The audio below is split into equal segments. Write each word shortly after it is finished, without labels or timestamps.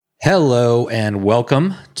Hello and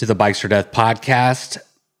welcome to the Bikes or Death podcast.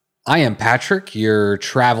 I am Patrick, your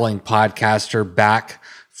traveling podcaster, back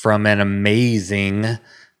from an amazing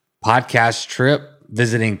podcast trip,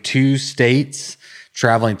 visiting 2 states,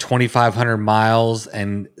 traveling 2,500 miles,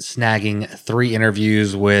 and snagging 3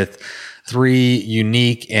 interviews with 3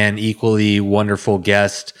 unique and equally wonderful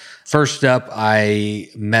guests. First up, I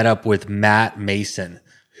met up with Matt Mason,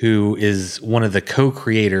 who is one of the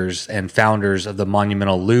co-creators and founders of the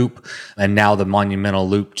Monumental Loop and now the Monumental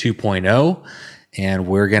Loop 2.0. And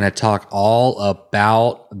we're going to talk all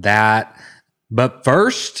about that. But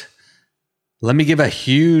first, let me give a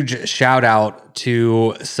huge shout out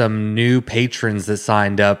to some new patrons that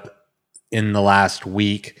signed up in the last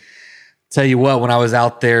week. Tell you what, when I was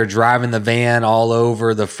out there driving the van all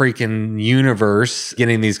over the freaking universe,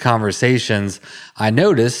 getting these conversations, I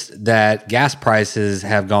noticed that gas prices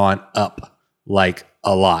have gone up like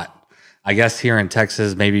a lot. I guess here in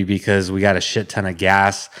Texas, maybe because we got a shit ton of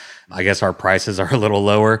gas, I guess our prices are a little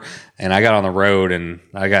lower. And I got on the road and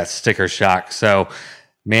I got sticker shock. So,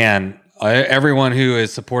 man, everyone who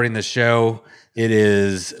is supporting the show, it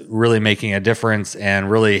is really making a difference and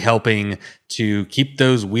really helping to keep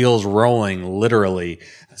those wheels rolling, literally.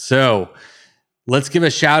 So let's give a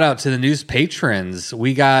shout out to the news patrons.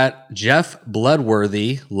 We got Jeff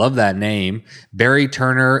Bloodworthy, love that name, Barry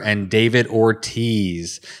Turner, and David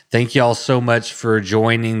Ortiz. Thank you all so much for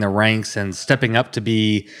joining the ranks and stepping up to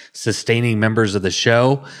be sustaining members of the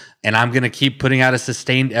show. And I'm going to keep putting out a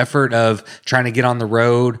sustained effort of trying to get on the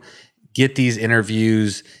road, get these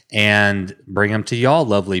interviews, and bring them to y'all,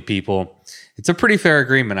 lovely people. It's a pretty fair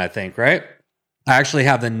agreement, I think, right? I actually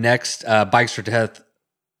have the next Bikes or Death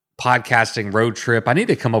podcasting road trip. I need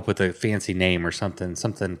to come up with a fancy name or something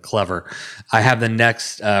clever. I have the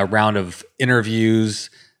next round of interviews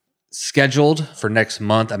scheduled for next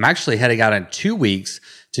month. I'm actually heading out in 2 weeks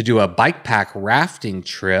to do a bike pack rafting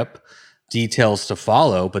trip. Details to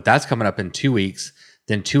follow, but that's coming up in 2 weeks.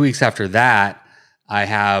 Then 2 weeks after that, I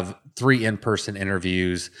have 3 in-person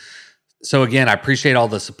interviews. So again, I appreciate all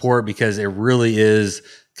the support because it really is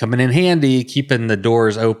coming in handy, keeping the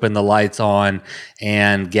doors open, the lights on,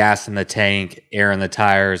 and gas in the tank, air in the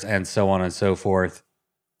tires, and so on and so forth.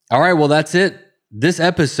 All right, well, that's it. This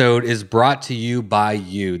episode is brought to you by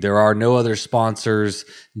you. There are no other sponsors,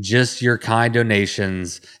 just your kind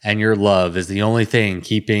donations, and your love is the only thing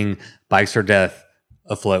keeping Bikes or Death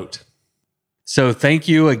afloat. So thank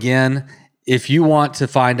you again. If you want to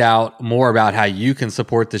find out more about how you can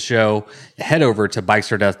support the show, head over to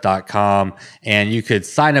bikesfordeath.com and you could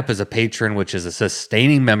sign up as a patron, which is a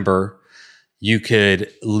sustaining member. You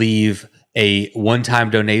could leave a one-time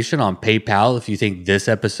donation on PayPal if you think this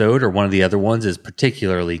episode or one of the other ones is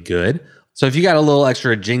particularly good. So if you got a little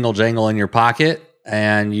extra jingle jangle in your pocket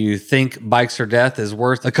and you think Bikes or Death is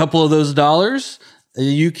worth a couple of those dollars,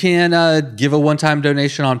 you can give a one-time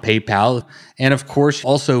donation on PayPal. And of course,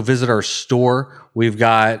 also visit our store. We've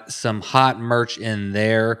got some hot merch in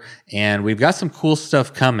there and we've got some cool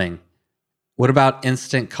stuff coming. What about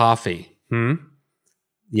instant coffee?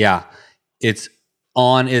 Yeah, it's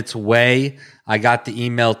on its way. I got the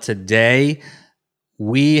email today.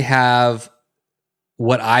 We have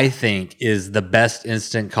what I think is the best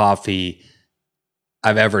instant coffee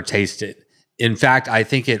I've ever tasted. In fact, I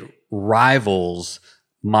think it rivals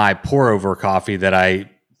my pour over coffee that I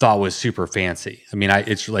thought was super fancy. I mean,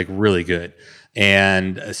 it's like really good.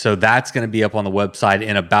 And so that's going to be up on the website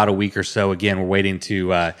in about a week or so. Again, we're waiting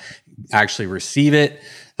to actually receive it,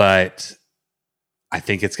 but I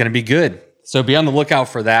think it's going to be good. So be on the lookout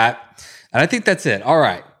for that. And I think that's it. All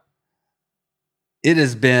right. It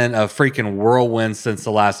has been a freaking whirlwind since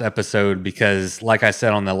the last episode because, like I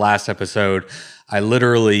said on the last episode, I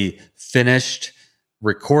literally finished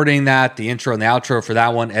recording that, the intro and the outro for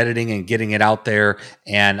that one, editing and getting it out there.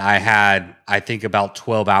 And I had, I think, about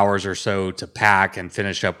 12 hours or so to pack and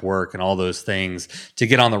finish up work and all those things to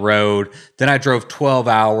get on the road. Then I drove 12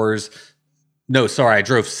 hours. No, sorry, I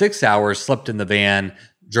drove 6 hours, slept in the van,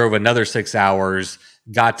 drove another 6 hours,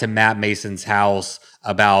 got to Matt Mason's house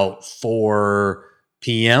about 4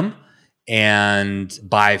 p.m. And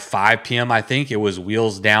by 5 p.m., I think it was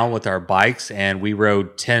wheels down with our bikes and we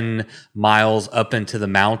rode 10 miles up into the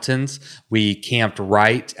mountains. We camped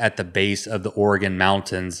right at the base of the Oregon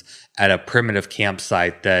mountains at a primitive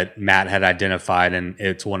campsite that Matt had identified. And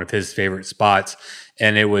it's one of his favorite spots.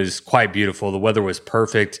 And it was quite beautiful. The weather was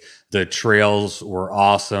perfect. The trails were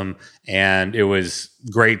awesome, and it was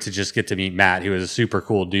great to just get to meet Matt. He was a super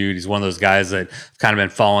cool dude. He's one of those guys that I've kind of been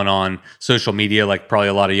following on social media, like probably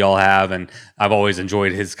a lot of y'all have, and I've always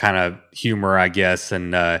enjoyed his kind of humor, I guess,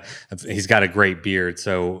 and he's got a great beard,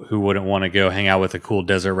 so who wouldn't want to go hang out with a cool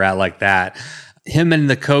desert rat like that? Him and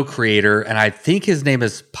the co-creator, and I think his name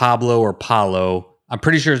is Pablo or Paulo. I'm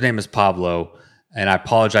pretty sure his name is Pablo. And I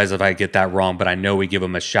apologize if I get that wrong, but I know we give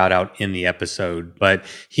him a shout out in the episode. But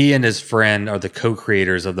he and his friend are the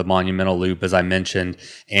co-creators of the Monumental Loop, as I mentioned.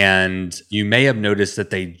 And you may have noticed that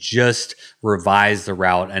they just revised the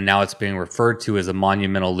route, and now it's being referred to as a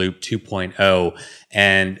Monumental Loop 2.0.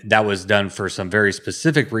 And that was done for some very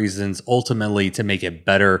specific reasons, ultimately to make it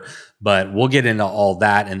better. But we'll get into all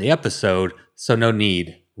that in the episode, so no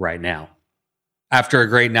need right now. After a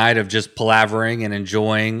great night of just palavering and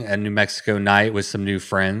enjoying a New Mexico night with some new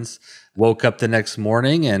friends, woke up the next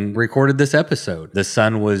morning and recorded this episode. The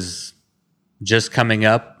sun was just coming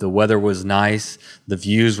up. The weather was nice. The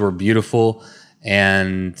views were beautiful.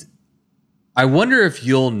 And I wonder if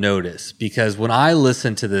you'll notice, because when I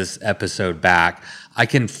listen to this episode back, I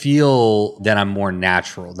can feel that I'm more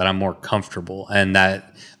natural, that I'm more comfortable, and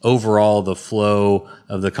that overall the flow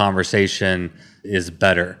of the conversation is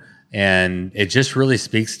better. And it just really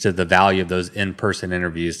speaks to the value of those in-person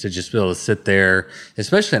interviews, to just be able to sit there,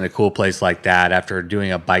 especially in a cool place like that after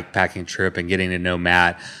doing a bike packing trip and getting to know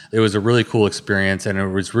Matt. It was a really cool experience, and it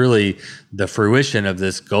was really the fruition of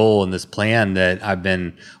this goal and this plan that I've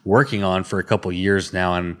been working on for a couple years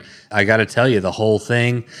now. And I got to tell you, the whole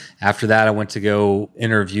thing, after that, I went to go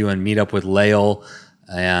interview and meet up with Lael.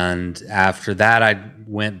 And after that, I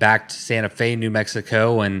went back to Santa Fe, New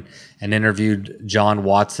Mexico, and interviewed John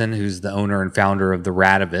Watson, who's the owner and founder of the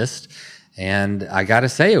Rativist. And I got to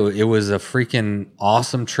say, it was a freaking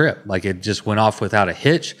awesome trip. Like, it just went off without a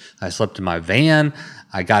hitch. I slept in my van.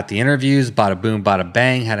 I got the interviews, bada boom, bada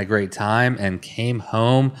bang, had a great time, and came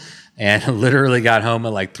home and literally got home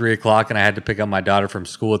at like 3 o'clock, and I had to pick up my daughter from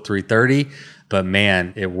school at 3:30. But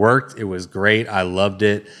man, it worked. It was great. I loved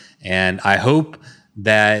it. And I hope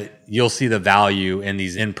that you'll see the value in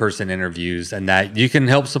these in-person interviews and that you can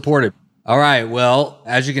help support it. All right. Well,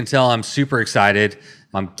 as you can tell, I'm super excited.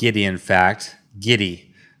 I'm giddy, in fact.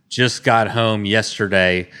 Giddy. Just got home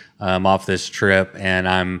yesterday off this trip, and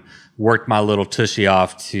I'm worked my little tushy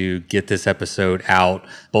off to get this episode out,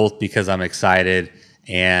 both because I'm excited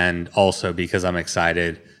and also because I'm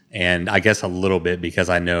excited, and I guess a little bit because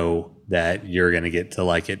I know that you're going to get to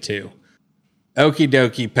like it too. Okie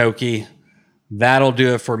dokie pokey. That'll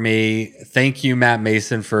do it for me. Thank you, Matt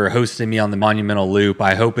Mason, for hosting me on the Monumental Loop.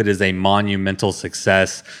 I hope it is a monumental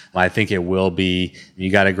success. I think it will be. You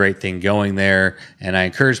got a great thing going there. And I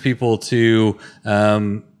encourage people to,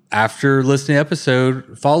 after listening to the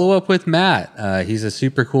episode, follow up with Matt. He's a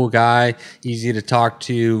super cool guy, easy to talk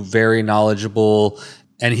to, very knowledgeable.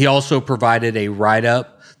 And he also provided a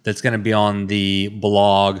write-up that's going to be on the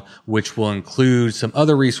blog, which will include some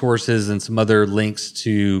other resources and some other links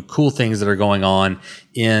to cool things that are going on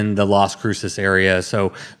in the Las Cruces area.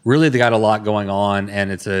 So really, they got a lot going on,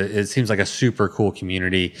 and it seems like a super cool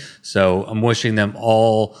community. So I'm wishing them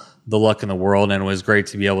all the luck in the world, and it was great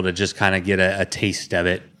to be able to just kind of get a taste of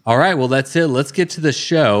it. All right, well, that's it. Let's get to the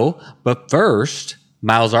show. But first,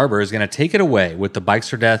 Miles Arbor is going to take it away with the Bikes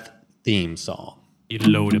for Death theme song. You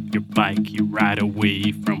load up your bike, you ride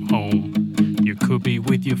away from home. You could be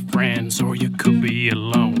with your friends or you could be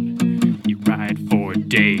alone. You ride for a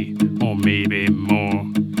day or maybe more.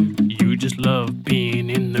 You just love being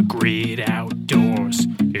in the great outdoors.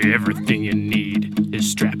 Everything you need is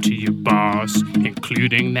strapped to your bars,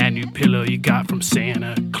 including that new pillow you got from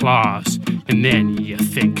Santa Claus. And then you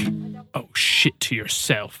think, oh shit, to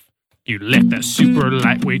yourself. You left that super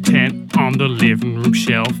lightweight tent on the living room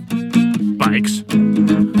shelf. Bikes for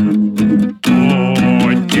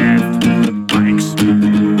Death. Bikes for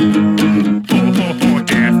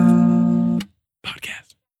Death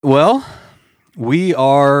podcast. Well, we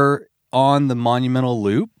are on the Monumental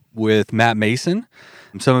Loop with Matt Mason.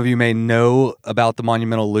 Some of you may know about the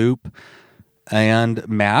Monumental Loop and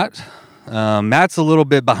Matt. Matt's a little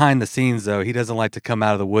bit behind the scenes, though. He doesn't like to come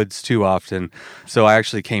out of the woods too often. So I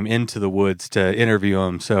actually came into the woods to interview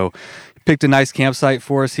him. So picked a nice campsite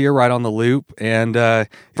for us here right on the loop. And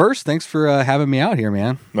first, thanks for having me out here,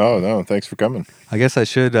 man. No, thanks for coming. I guess I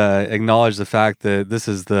should acknowledge the fact that this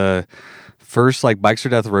is the first Bikes for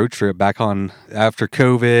Death road trip back on after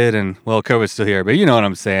COVID. And, well, COVID's still here, but you know what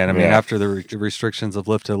I'm saying. I mean, after the restrictions have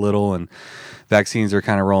lifted a little and vaccines are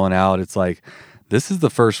kind of rolling out, it's like This is the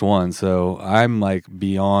first one, so I'm like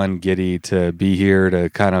beyond giddy to be here to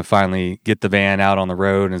kind of finally get the van out on the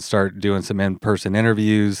road and start doing some in-person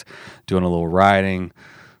interviews, doing a little riding.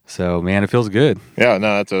 So, man, it feels good. Yeah,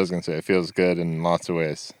 no, that's what I was going to say. It feels good in lots of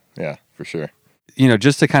ways. Yeah, for sure. You know,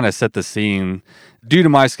 just to kind of set the scene, due to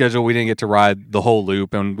my schedule, we didn't get to ride the whole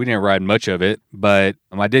loop, and we didn't ride much of it, but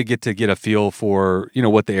I did get to get a feel for, you know,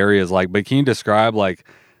 what the area is like. But can you describe, like,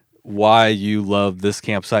 why you love this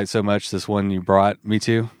campsite so much, this one you brought me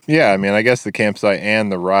to? Yeah, I mean, I guess the campsite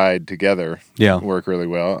and the ride together work really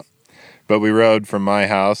well. But we rode from my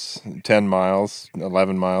house 10 miles,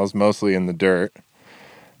 11 miles, mostly in the dirt,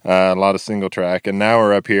 a lot of single track. And now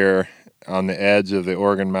we're up here on the edge of the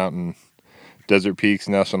Organ Mountain Desert Peaks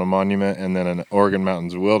National Monument, and then an Organ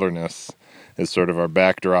Mountains Wilderness is sort of our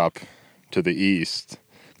backdrop to the east.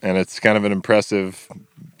 And it's kind of an impressive,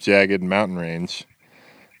 jagged mountain range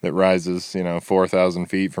that rises, 4,000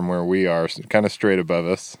 feet from where we are, kind of straight above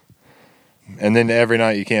us. And then every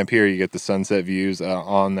night you camp here, you get the sunset views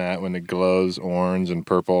on that when it glows orange and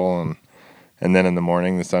purple. And then in the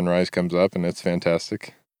morning, the sunrise comes up, and it's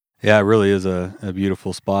fantastic. Yeah, it really is a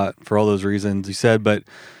beautiful spot for all those reasons you said. But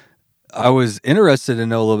I was interested to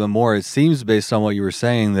know a little bit more. It seems, based on what you were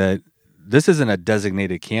saying, that this isn't a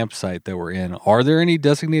designated campsite that we're in. Are there any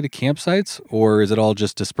designated campsites, or is it all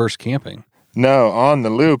just dispersed camping? No, on the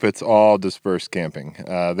loop, it's all dispersed camping.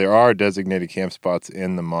 There are designated camp spots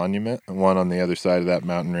in the monument, one on the other side of that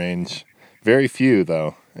mountain range. Very few,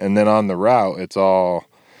 though. And then on the route, it's all,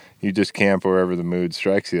 you just camp wherever the mood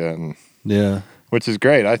strikes you. And which is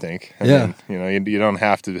great, I think. I mean, you don't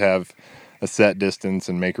have to have a set distance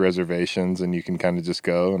and make reservations, and you can kind of just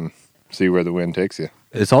go and see where the wind takes you.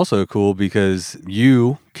 It's also cool because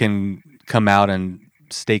you can come out and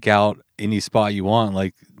stake out any spot you want.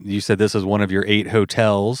 Like you said, this is one of your 8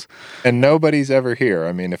 hotels. And nobody's ever here.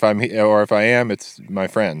 I mean, if I'm here, or if I am, it's my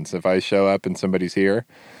friends. If I show up and somebody's here,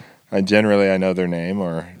 I know their name,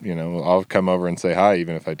 or, I'll come over and say hi,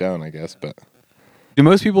 even if I don't, I guess. But do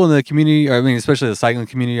most people in the community, I mean, especially the cycling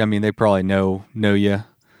community, I mean, they probably know you?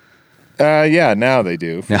 Yeah, now they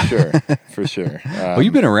do, for sure. For sure. Well,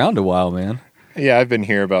 you've been around a while, man. Yeah, I've been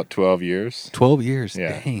here about 12 years. 12 years?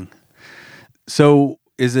 Yeah. Dang. So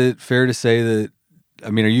is it fair to say that,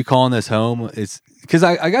 I mean, are you calling this home? It's because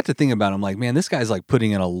I got to think about it. I'm like, man, this guy's like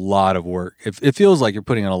putting in a lot of work. It feels like you're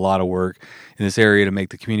putting in a lot of work in this area to make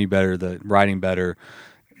the community better, the riding better.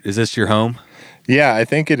 Is this your home? Yeah, I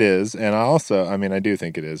think it is. And I do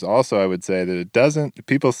think it is. Also, I would say that it doesn't,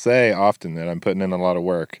 people say often that I'm putting in a lot of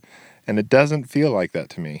work, and it doesn't feel like that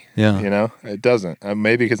to me. Yeah. It doesn't.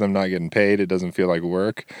 Maybe because I'm not getting paid, it doesn't feel like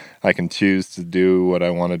work. I can choose to do what I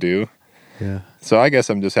want to do. Yeah. So I guess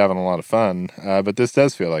I'm just having a lot of fun. But this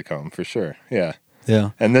does feel like home, for sure. Yeah.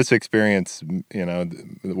 Yeah. And this experience,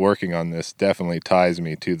 working on this definitely ties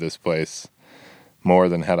me to this place more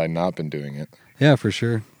than had I not been doing it. Yeah, for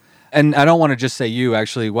sure. And I don't want to just say you,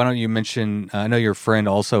 actually. Why don't you mention, I know your friend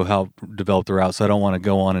also helped develop the route, so I don't want to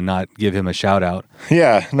go on and not give him a shout out.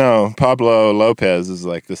 Yeah, no, Pablo Lopez is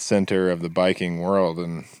like the center of the biking world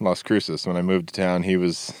in Las Cruces. When I moved to town, he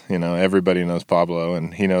was, everybody knows Pablo,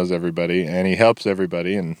 and he knows everybody, and he helps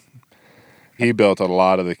everybody, and he built a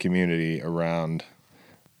lot of the community around,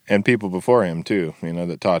 and people before him too,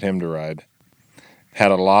 that taught him to ride.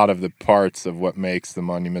 Had a lot of the parts of what makes the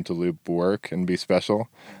Monumental Loop work and be special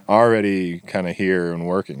already kind of here and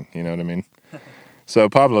working, you know what I mean? So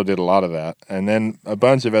Pablo did a lot of that. And then a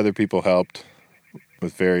bunch of other people helped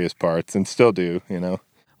with various parts and still do, Well,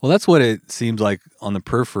 that's what it seems like on the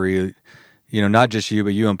periphery, not just you,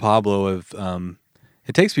 but you and Pablo have,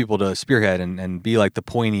 it takes people to spearhead and be like the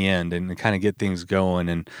pointy end and kind of get things going.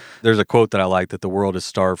 And there's a quote that I like, that the world is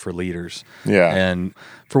starved for leaders. Yeah. And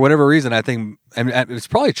for whatever reason, I think, it's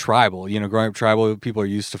probably tribal, growing up tribal, people are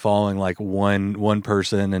used to following like one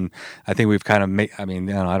person. And I think we've kind of made, I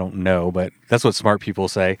don't know, but that's what smart people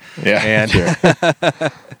say. Yeah. And, sure.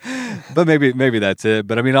 But maybe that's it.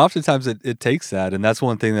 But oftentimes it takes that. And that's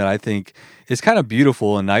one thing that I think is kind of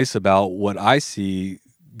beautiful and nice about what I see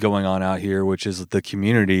going on out here, which is the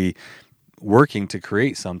community working to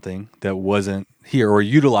create something that wasn't here, or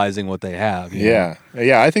utilizing what they have. Yeah.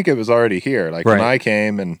 I think it was already here. Like when I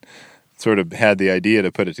came and sort of had the idea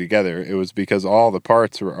to put it together, it was because all the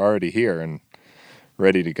parts were already here and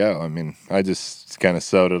ready to go. I just kind of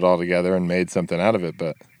sewed it all together and made something out of it,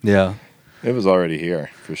 but yeah, it was already here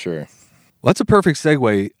for sure. Well, that's a perfect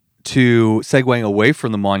segue to segueing away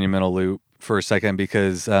from the Monumental Loop for a second,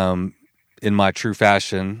 because in my true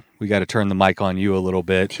fashion, we got to turn the mic on you a little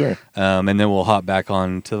bit. Sure. And then we'll hop back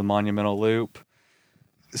on to the Monumental Loop.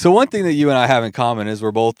 So one thing that you and I have in common is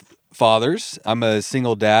we're both fathers. I'm a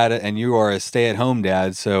single dad, and you are a stay-at-home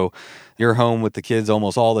dad, so you're home with the kids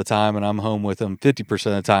almost all the time, and I'm home with them 50%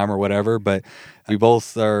 of the time or whatever. But we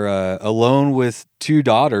both are alone with 2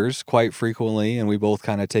 daughters quite frequently, and we both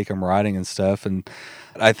kind of take them riding and stuff. And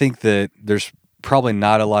I think that there's probably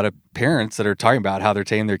not a lot of parents that are talking about how they're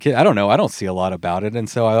taking their kid. I don't know. I don't see a lot about it. And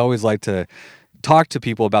so I always like to talk to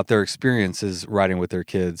people about their experiences riding with their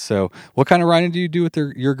kids. So what kind of riding do you do with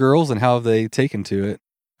your girls, and how have they taken to it?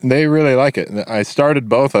 They really like it. I started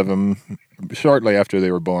both of them shortly after they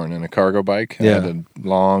were born in a cargo bike. I had a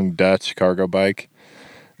long Dutch cargo bike,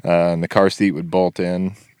 and the car seat would bolt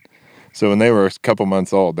in. So when they were a couple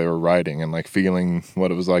months old, they were riding and like feeling what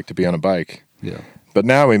it was like to be on a bike. Yeah. But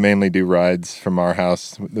now we mainly do rides from our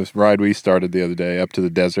house. This ride we started the other day up to the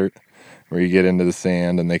desert, where you get into the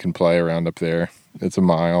sand and they can play around up there. It's a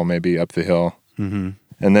mile maybe up the hill. Mm-hmm.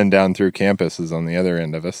 And then down through campus is on the other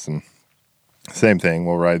end of us. And same thing,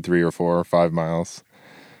 we'll ride 3 or 4 or 5 miles,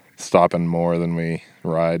 stopping more than we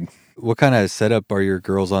ride. What kind of setup are your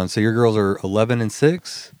girls on? So your girls are 11 and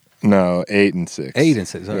 6? No, 8 and 6. 8 and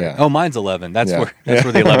 6. Right. Yeah. Oh, mine's 11. That's where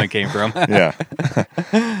the 11 came from. Yeah.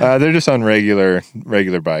 They're just on regular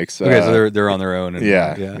bikes. Okay, so they're on their own. And,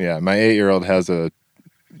 yeah. My 8-year-old has a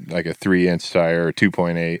 3-inch tire, or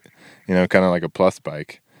 2.8, kind of like a plus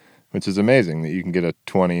bike, which is amazing that you can get a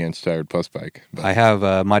 20-inch tired plus bike. But I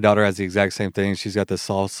have, my daughter has the exact same thing. She's got the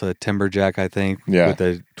Salsa Timberjack, I think, with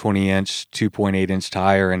a 20-inch, 2.8-inch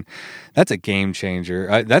tire, and that's a game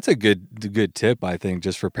changer. That's a good tip, I think,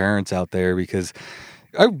 just for parents out there, because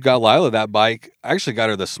I got Lila that bike. I actually got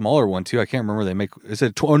her the smaller one, too. I can't remember. It's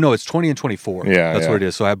 20 and 24. Yeah, that's what it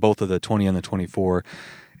is. So I have both of the 20 and the 24.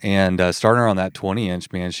 And starting her on that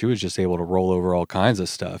 20-inch, man, she was just able to roll over all kinds of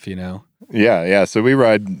stuff, Yeah. So we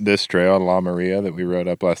ride this trail, La Maria, that we rode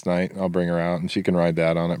up last night. I'll bring her out, and she can ride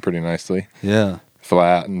that on it pretty nicely. Yeah.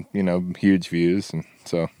 Flat and, huge views. And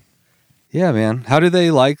so. Yeah, man. How do they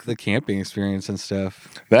like the camping experience and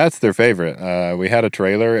stuff? That's their favorite. We had a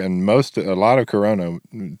trailer, and a lot of Corona,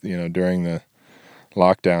 during the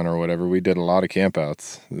lockdown or whatever, we did a lot of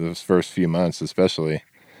campouts those first few months, especially.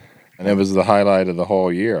 And it was the highlight of the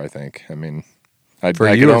whole year, I think. I mean,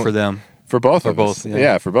 for you or for them? For both of us.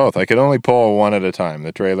 Yeah, for both. I could only pull one at a time.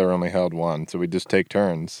 The trailer only held one, so we'd just take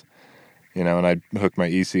turns. And I'd hook my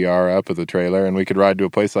ECR up with the trailer, and we could ride to a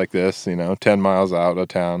place like this, 10 miles out of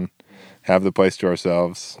town, have the place to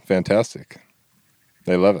ourselves. Fantastic.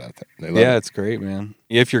 They love that. It's great, man.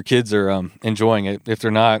 If your kids are enjoying it. If they're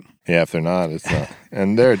not. Yeah, if they're not, it's not.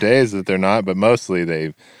 And there are days that they're not, but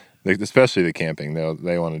mostly especially the camping,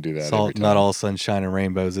 they want to do that every time. Not all sunshine and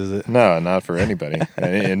rainbows, is it? No, not for anybody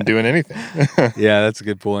and doing anything. Yeah, that's a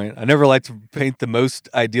good point. I never like to paint the most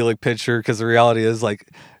idyllic picture, because the reality is,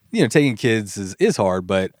 taking kids is hard,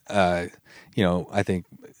 but I think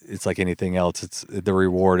it's like anything else. It's the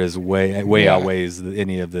reward is way outweighs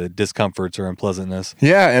any of the discomforts or unpleasantness.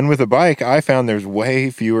 Yeah, and with a bike, I found there's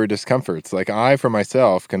way fewer discomforts. Like, I, for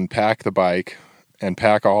myself, can pack the bike and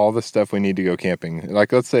pack all the stuff we need to go camping.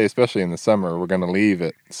 Like, let's say, especially in the summer, we're going to leave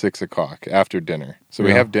at 6 o'clock after dinner. So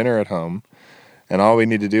we have dinner at home, and all we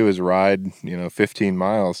need to do is ride, 15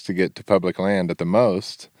 miles to get to public land at the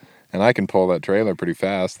most. And I can pull that trailer pretty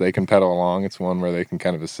fast. They can pedal along. It's one where they can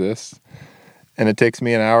kind of assist. And it takes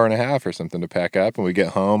me an hour and a half or something to pack up. When we get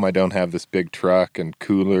home, I don't have this big truck and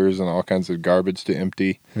coolers and all kinds of garbage to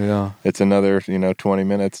empty. Yeah. It's another, 20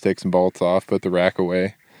 minutes, take some bolts off, put the rack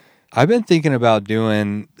away. I've been thinking about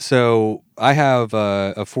so I have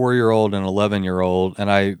a 4-year-old and an 11-year-old, and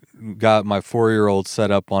I got my 4-year-old set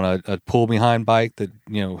up on a pull behind bike that,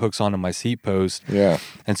 hooks onto my seat post. Yeah.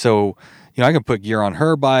 And so, I can put gear on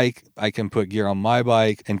her bike, I can put gear on my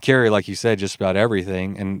bike, and carry, like you said, just about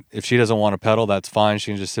everything. And if she doesn't want to pedal, that's fine.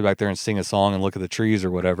 She can just sit back there and sing a song and look at the trees or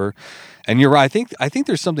whatever. And you're right. I think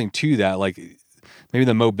there's something to that. Like, maybe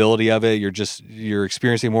the mobility of it, you're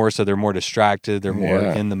experiencing more, so they're more distracted, they're more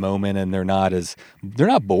in the moment, and they're not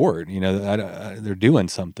bored. They're doing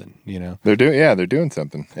something. They're doing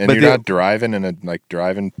something, and you're not driving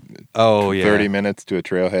 30 minutes to a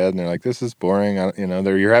trailhead, and they're like, this is boring.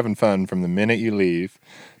 You're having fun from the minute you leave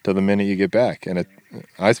till the minute you get back, and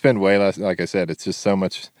I spend way less. Like I said, it's just so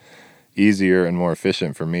much easier and more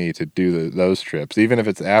efficient for me to do those trips, even if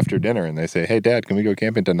it's after dinner and they say, hey, Dad, can we go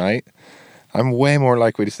camping tonight? I'm way more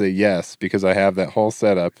likely to say yes because I have that whole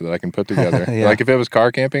setup that I can put together. Yeah. Like if it was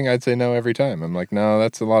car camping, I'd say no every time. I'm like, no,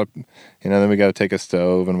 that's a lot of, then we got to take a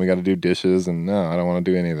stove and we got to do dishes, and no, I don't want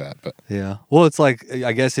to do any of that. But yeah, well, it's like,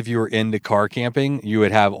 I guess if you were into car camping, you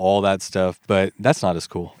would have all that stuff, but that's not as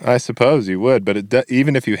cool. I suppose you would, but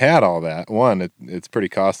even if you had all that, one, it's pretty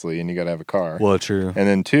costly and you got to have a car. Well, true. And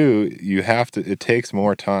then two, it takes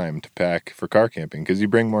more time to pack for car camping because you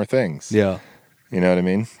bring more things. Yeah. You know what I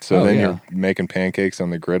mean? So you're making pancakes on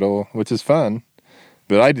the griddle, which is fun.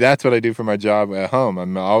 But that's what I do for my job at home.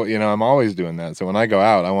 I'm always doing that. So when I go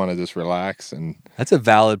out, I want to just relax. And that's a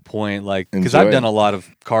valid point. Like, because I've done a lot of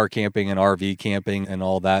car camping and RV camping and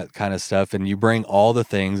all that kind of stuff. And you bring all the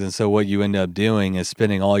things. And so what you end up doing is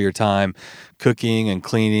spending all your time cooking and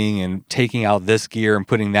cleaning and taking out this gear and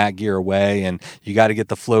putting that gear away. And you got to get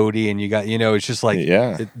the floaty, and you got, it's just like,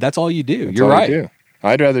 that's all you do. You're right.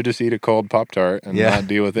 I'd rather just eat a cold Pop-Tart and not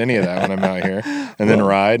deal with any of that when I'm out here, and then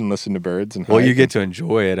ride and listen to birds and hike. Well, you get to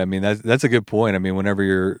enjoy it. I mean, that's a good point. I mean, whenever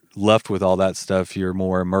you're left with all that stuff, you're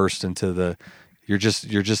more immersed into you're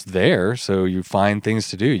just there, so you find things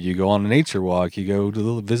to do. You go on a nature walk. You go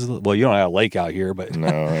to visit. Well, you don't have a lake out here, but no,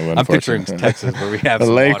 I'm picturing Texas where we have a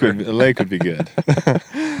lake. Water. A lake would be good.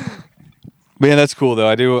 Man, that's cool though.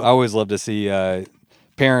 I always love to see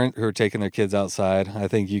parents who are taking their kids outside. I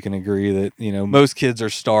think you can agree that, most kids are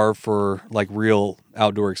starved for like real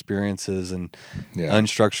outdoor experiences and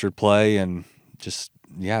unstructured play, and just,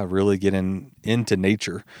 really getting into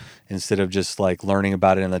nature instead of just like learning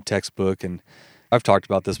about it in the textbook. And I've talked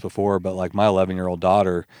about this before, but like my 11-year-old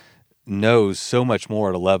daughter knows so much more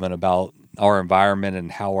at 11 about our environment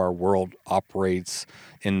and how our world operates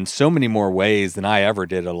in so many more ways than I ever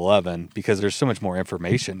did at 11, because there's so much more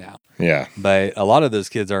information now. Yeah. But a lot of those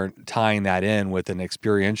kids aren't tying that in with an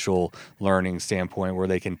experiential learning standpoint where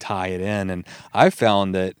they can tie it in. And I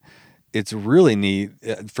found that it's really neat.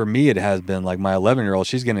 For me, it has been like my 11-year-old,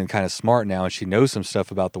 she's getting kind of smart now and she knows some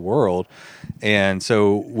stuff about the world. And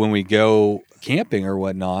so when we go camping or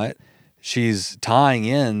whatnot, she's tying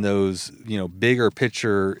in those, bigger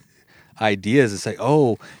picture ideas and say,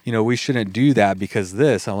 we shouldn't do that because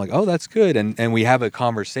this. I'm like, oh, that's good. And we have a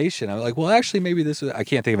conversation. I'm like, well, actually, maybe this is, I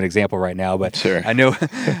can't think of an example right now, but sure. I know,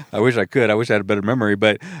 I wish I could. I wish I had a better memory,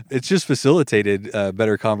 but it's just facilitated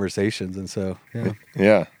better conversations. And so,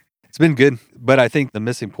 yeah. It's been good. But I think the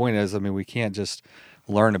missing point is, we can't just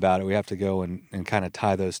learn about it. We have to go and kind of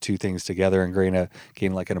tie those two things together and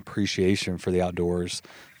gain like an appreciation for the outdoors.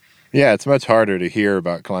 Yeah, it's much harder to hear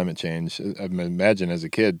about climate change. I imagine as a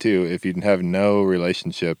kid, too, if you have no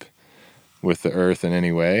relationship with the earth in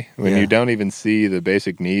any way, when you don't even see the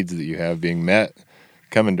basic needs that you have being met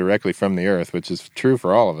coming directly from the earth, which is true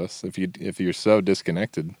for all of us, if you're so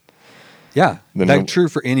disconnected. Yeah, that's true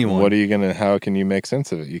for anyone. How can you make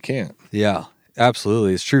sense of it? You can't. Yeah,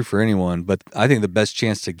 absolutely. It's true for anyone, but I think the best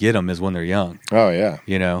chance to get them is when they're young. Oh,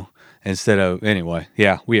 yeah. Instead of, anyway,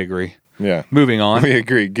 yeah, we agree. Yeah. Moving on. We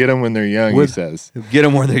agree. Get them when they're young, he says. Get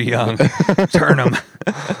them when they're young. Turn them.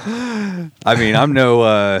 I don't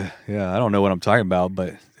know what I'm talking about, but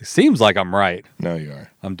it seems like I'm right. No, you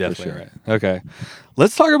are. I'm definitely right. Okay.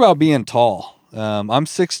 Let's talk about being tall. I'm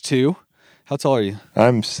 6'2". How tall are you?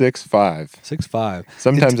 I'm 6'5". 6'5".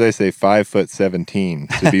 Sometimes I say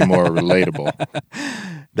 5'17" to be more relatable.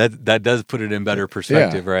 That does put it in better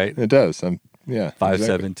perspective, right? It does. I'm 5'17".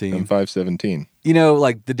 Exactly. I'm 5'17".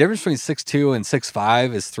 Like the difference between 6'2" and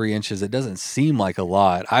 6'5" is 3 inches. It doesn't seem like a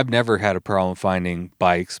lot. I've never had a problem finding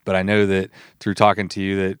bikes, but I know that through talking to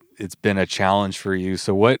you that it's been a challenge for you.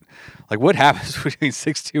 So what happens between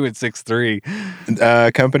 6'2" and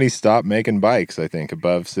 6'3"? Companies stop making bikes, I think,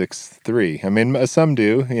 above 6'3". Some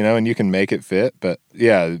do, and you can make it fit. But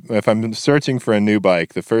yeah, if I'm searching for a new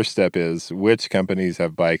bike, the first step is which companies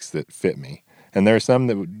have bikes that fit me. And there are some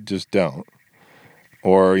that just don't.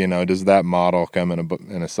 Or, does that model come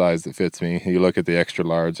in a size that fits me? You look at the extra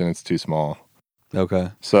large and it's too small. Okay.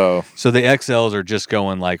 So the XLs are just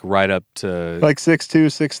going like right up to... like 6'2",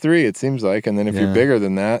 6'3", it seems like. And then if you're bigger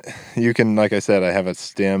than that, you can, like I said, I have a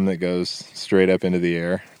stem that goes straight up into the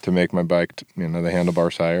air to make my bike, the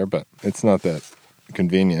handlebars higher. But it's not that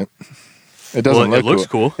convenient. It doesn't it looks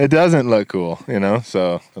cool. It doesn't look cool,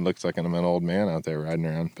 so it looks like I'm an old man out there riding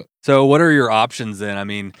around. But so what are your options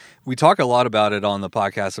then? We talk a lot about it on the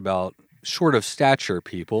podcast about short of stature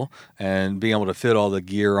people and being able to fit all the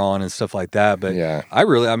gear on and stuff like that. But yeah.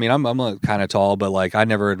 I'm kind of tall, but like I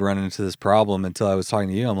never had run into this problem until I was talking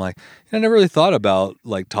to you. I'm like, I never really thought about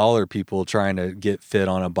like taller people trying to get fit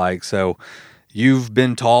on a bike. So you've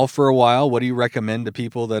been tall for a while. What do you recommend to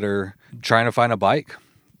people that are trying to find a bike?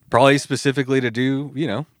 Probably specifically to do,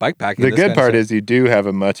 bike packing. The good part is you do have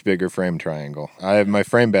a much bigger frame triangle. My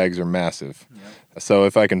frame bags are massive. Yep. So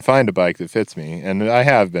if I can find a bike that fits me, and I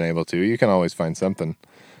have been able to, you can always find something.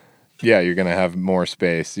 Yeah, you're going to have more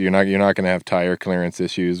space. You're not going to have tire clearance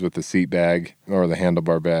issues with the seat bag or the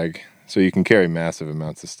handlebar bag. So you can carry massive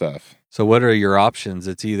amounts of stuff. So what are your options?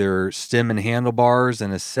 It's either stem and handlebars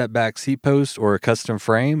and a setback seat post or a custom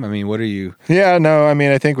frame? I mean, what are you... Yeah, no, I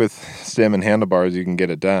mean, I think with stem and handlebars, you can get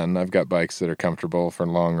it done. I've got bikes that are comfortable for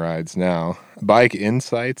long rides now. Bike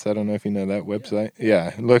Insights, I don't know if you know that website.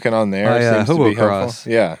 Yeah, looking on there seems to be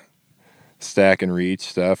helpful. Yeah, stack and reach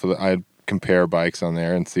stuff. I compare bikes on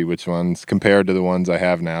there and see which ones, compared to the ones I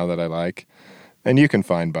have now that I like. And you can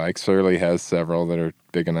find bikes. Surly has several that are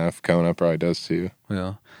big enough. Kona probably does too.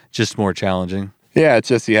 Yeah, just more challenging. Yeah, it's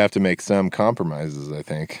just you have to make some compromises, I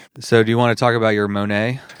think. So do you want to talk about your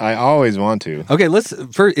Monet? I always want to. Okay,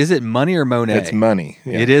 is it money or Monet? It's money.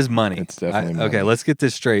 Yeah. It is money. It's definitely money. Okay, let's get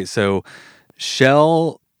this straight. So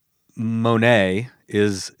Shell Monet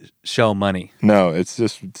is Shell Money. No, it's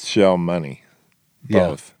just Shell Money.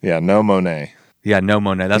 Both. Yeah, no Monet. Yeah, no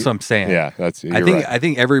Monet. That's what I'm saying. Yeah, I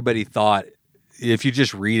think everybody thought, if you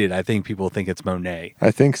just read it, I think people think it's Monet. I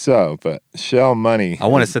think so, but Shell Money. I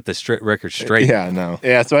want to set the record straight. Yeah, no.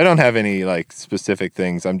 Yeah, so I don't have any specific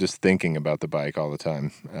things. I'm just thinking about the bike all the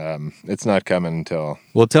time. It's not coming until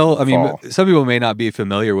fall. Some people may not be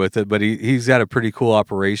familiar with it, but he's got a pretty cool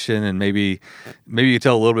operation, and maybe you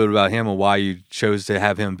tell a little bit about him and why you chose to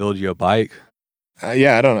have him build you a bike.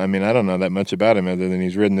 Yeah, I don't know that much about him other than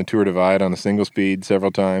he's ridden the Tour Divide on a single speed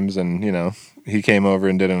several times, and he came over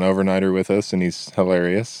and did an overnighter with us, and he's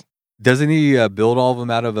hilarious. Doesn't he build all of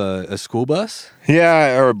them out of a school bus?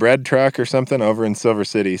 Yeah, or a bread truck or something over in Silver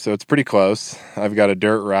City, so it's pretty close. I've got a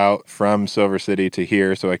dirt route from Silver City to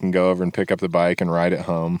here, so I can go over and pick up the bike and ride it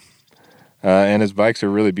home. And his bikes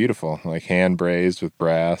are really beautiful, like hand brazed with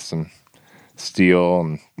brass and steel,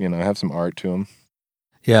 and have some art to them.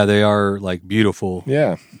 Yeah, they are like beautiful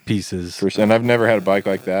pieces. And I've never had a bike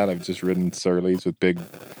like that. I've just ridden Surleys with big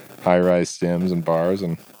high-rise stems and bars,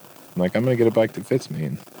 and I'm like, I'm going to get a bike that fits me.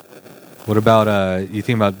 What about, you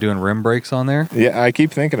think about doing rim brakes on there? Yeah, I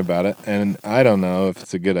keep thinking about it, and I don't know if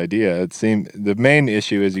it's a good idea. The main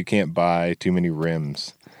issue is you can't buy too many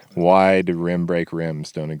rims. Wide rim brake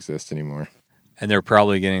rims don't exist anymore. And they're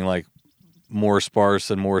probably getting more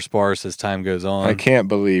sparse as time goes on. I can't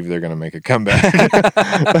believe they're going to make a comeback.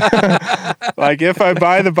 If I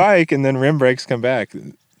buy the bike and then rim brakes come back,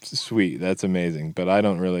 sweet, that's amazing. But I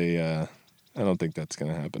don't really, I don't think that's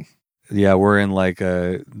going to happen. Yeah, we're in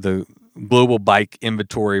the global bike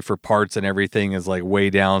inventory for parts and everything is way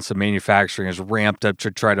down. So manufacturing is ramped up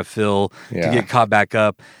to try to fill to get caught back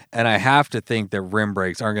up. And I have to think that rim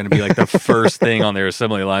brakes aren't going to be the first thing on their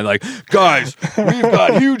assembly line. Guys, we've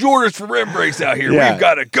got huge orders for rim brakes out here. Yeah. We've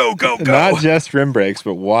got to go. Not just rim brakes,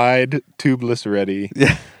 but wide, tubeless ready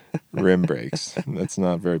rim brakes. That's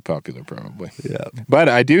not very popular, probably. Yeah. But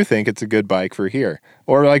I do think it's a good bike for here.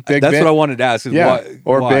 Or Big That's Bend. what I wanted to ask.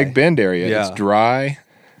 Why? Big Bend area. Yeah. It's dry.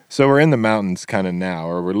 So we're in the mountains kind of now,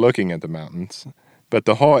 or we're looking at the mountains. But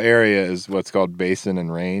the whole area is what's called basin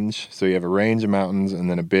and range. So you have a range of mountains and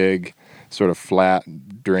then a big sort of flat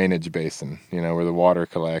drainage basin, where the water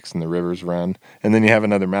collects and the rivers run. And then you have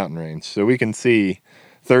another mountain range. So we can see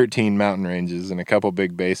 13 mountain ranges and a couple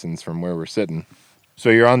big basins from where we're sitting. So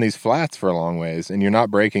you're on these flats for a long ways, and you're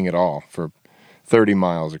not braking at all for 30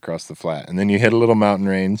 miles across the flat. And then you hit a little mountain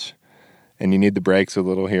range, and you need the brakes a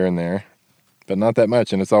little here and there. But not that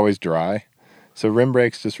much, and it's always dry. So rim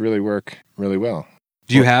brakes just really work really well.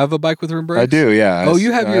 Do you have a bike with rim brakes? I do, yeah. Oh,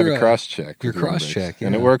 you have I have a Crosstrek. Your Crosstrek, yeah.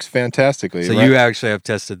 And it works fantastically. So you actually have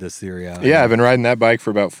tested this theory out. Yeah, I've been riding that bike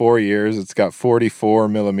for about 4 years. It's got 44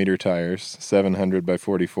 millimeter tires, 700 by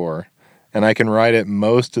 44. And I can ride it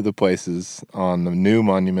most of the places on the new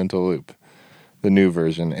Monumental Loop, the new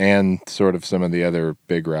version, and sort of some of the other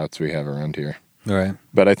big routes we have around here. All right.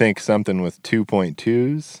 But I think something with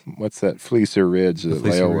 2.2s, what's that, Fleecer Ridge that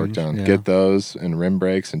Leo worked on? Yeah. Get those and rim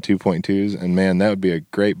brakes and 2.2s, and man, that would be a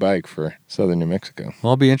great bike for southern New Mexico.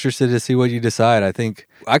 Well, I'll be interested to see what you decide. I think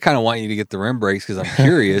I kind of want you to get the rim brakes because I'm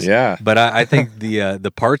curious. Yeah. But I think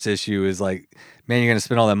the parts issue is man, you're going to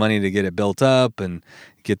spend all that money to get it built up and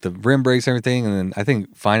get the rim brakes and everything, and then I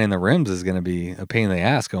think finding the rims is going to be a pain in the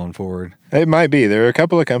ass going forward. It might be. There are a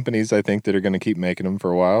couple of companies I think that are going to keep making them for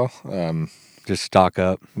a while. Just stock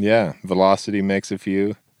up. Yeah, Velocity makes a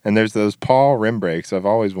few. And there's those Paul rim brakes. I've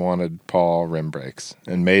always wanted Paul rim brakes.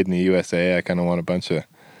 And made in the USA, I kind of want a bunch of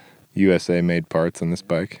USA-made parts on this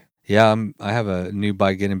bike. Yeah, I have a new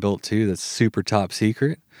bike getting built too that's super top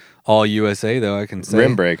secret. All USA, though, I can say.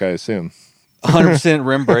 Rim brake, I assume. 100%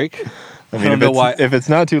 rim brake. I mean, if it's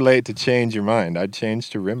not too late to change your mind, I'd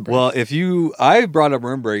change to rim brakes. Well, I brought up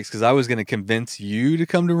rim brakes because I was going to convince you to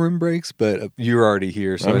come to rim brakes, but you're already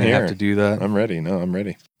here, so I didn't have to do that. I'm ready. No, I'm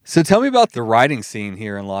ready. So tell me about the riding scene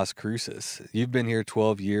here in Las Cruces. You've been here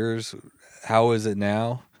 12 years. How is it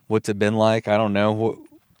now? What's it been like? I don't know.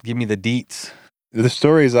 Give me the deets. The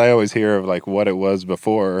stories I always hear of like what it was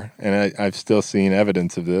before, and I've still seen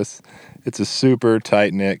evidence of this. It's a super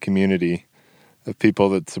tight-knit community of people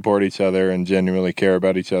that support each other and genuinely care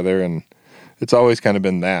about each other, and it's always kind of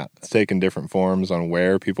been that. It's taken different forms on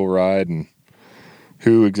where people ride and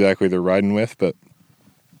who exactly they're riding with, but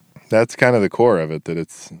that's kind of the core of it, that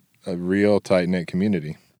it's a real tight-knit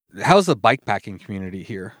community. How's the bike packing community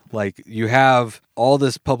here? Like, you have all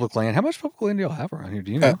this public land. How much public land do y'all have around here?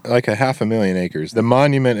 Do you know? Like 500,000 acres. The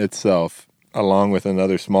monument itself, along with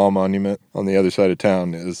another small monument on the other side of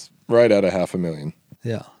town, is right at 500,000.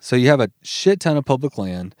 Yeah. So you have a shit ton of public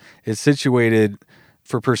land. It's situated,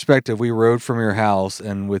 for perspective, we rode from your house,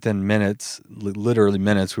 and within minutes, literally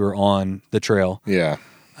minutes, we were on the trail. Yeah.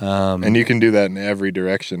 And you can do that in every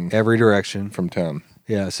direction. Every direction. From town.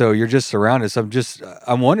 Yeah. So you're just surrounded. So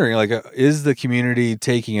I'm wondering, like, is the community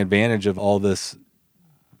taking advantage of all this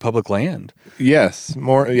public land? Yes.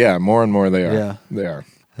 More and more they are. Yeah. They are.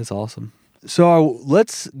 That's awesome. So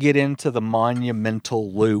let's get into the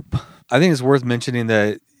Monumental Loop. I think it's worth mentioning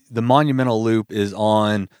that the Monumental Loop is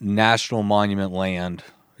on National Monument land.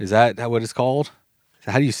 Is that what it's called?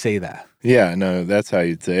 How do you say that? Yeah, no, that's how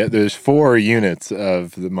you'd say it. There's 4 units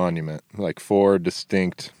of the monument, like 4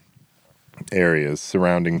 distinct areas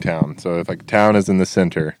surrounding town. So if like town is in the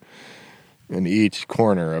center, and each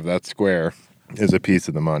corner of that square is a piece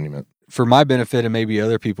of the monument. For my benefit and maybe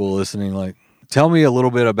other people listening, like, tell me a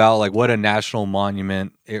little bit about like what a national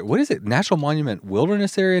monument. What is it? National Monument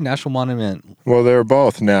Wilderness Area? National Monument? Well, they're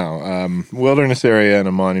both now. Wilderness Area and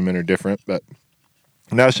a monument are different, but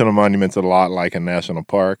National Monument's a lot like a national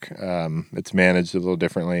park. It's managed a little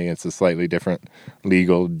differently. It's a slightly different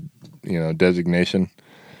legal, designation.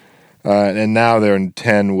 And now there are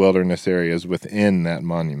 10 wilderness areas within that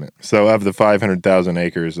monument. So of the 500,000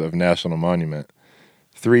 acres of National Monument,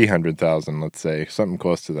 300,000, let's say, something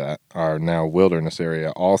close to that, are now wilderness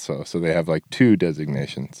area also. So they have like 2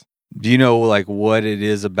 designations. Do you know like what it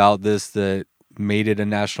is about this that made it a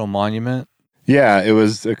national monument? Yeah, it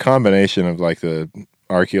was a combination of like the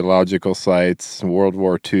archaeological sites, World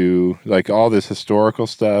War II, like all this historical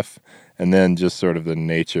stuff, and then just sort of the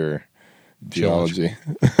nature geology.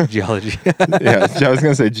 Geology. Yeah, I was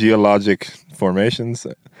going to say geologic formations.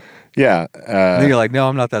 Yeah. Then you're like, no,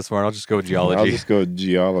 I'm not that smart. I'll just go with geology. I'll just go with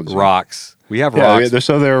geology. Rocks. We have rocks.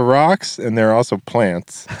 So there are rocks, and there are also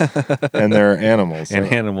plants, and there are animals. And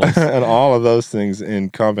animals. And all of those things in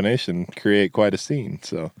combination create quite a scene.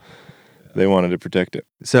 So they wanted to protect it.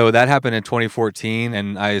 So that happened in 2014,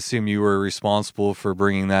 and I assume you were responsible for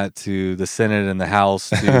bringing that to the Senate and the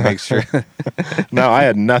House to make sure. No, I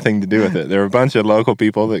had nothing to do with it. There were a bunch of local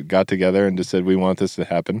people that got together and just said, we want this to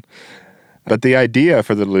happen. But the idea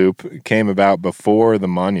for the loop came about before the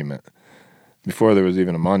monument. Before there was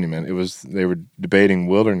even a monument, they were debating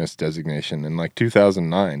wilderness designation in like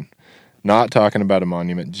 2009. Not talking about a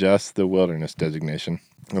monument, just the wilderness designation.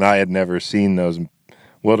 And I had never seen those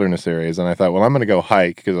wilderness areas, and I thought, well, I'm going to go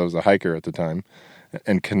hike, because I was a hiker at the time,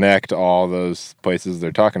 and connect all those places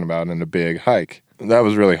they're talking about in a big hike. That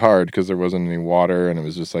was really hard because there wasn't any water, and it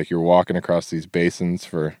was just like you're walking across these basins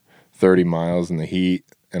for 30 miles in the heat.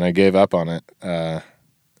 And I gave up on it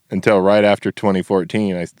until right after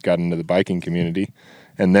 2014. I got into the biking community,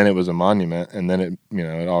 and then it was a monument, and then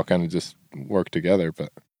it all kind of just worked together.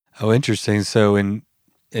 But interesting. So in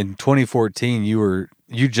 2014,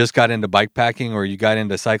 you just got into bike packing, or you got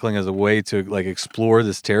into cycling as a way to like explore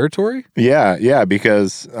this territory? Yeah,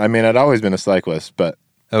 because I'd always been a cyclist, but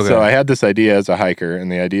so I had this idea as a hiker, and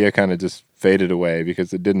the idea kind of just faded away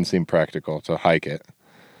because it didn't seem practical to hike it.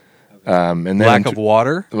 And then lack of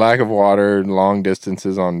water, long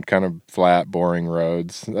distances on kind of flat, boring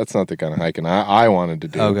roads. That's not the kind of hiking I wanted to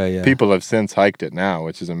do. Okay, yeah. People have since hiked it now,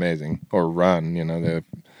 which is amazing, or run,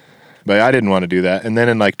 but I didn't want to do that. And then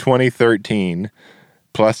in like 2013,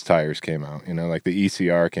 Plus tires came out, like the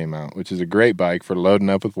ECR came out, which is a great bike for loading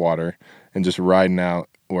up with water and just riding out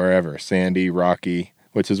wherever, sandy, rocky,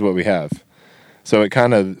 which is what we have. So it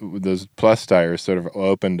kind of, those Plus tires sort of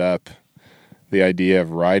opened up the idea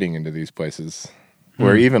of riding into these places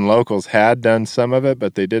where even locals had done some of it,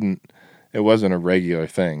 but it wasn't a regular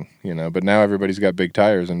thing, but now everybody's got big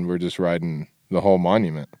tires and we're just riding the whole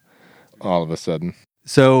monument all of a sudden.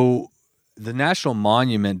 So the National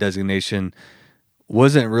Monument designation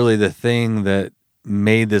wasn't really the thing that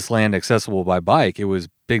made this land accessible by bike, it was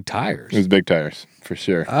big tires. It was big tires, for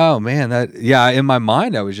sure. Oh, man. In my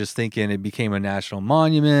mind, I was just thinking it became a national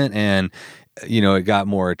monument and, it got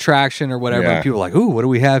more attraction or whatever. Yeah. And people were like, ooh, what do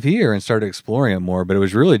we have here? And started exploring it more. But it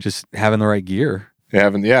was really just having the right gear.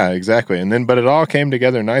 Yeah, exactly. But it all came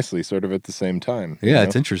together nicely, sort of at the same time. Yeah,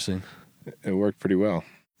 it's interesting. It worked pretty well.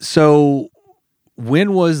 So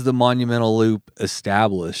when was the Monumental Loop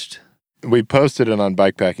established? We posted it on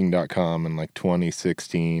bikepacking.com in like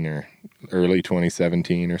 2016 or early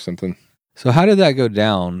 2017 or something. So how did that go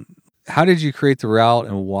down? How did you create the route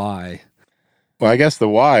and why? Well, I guess the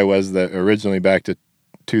why was that originally back to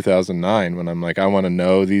 2009 when I'm like, I want to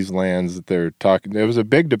know these lands that they're talking. It was a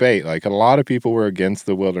big debate. Like a lot of people were against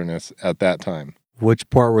the wilderness at that time. Which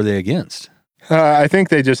part were they against? I think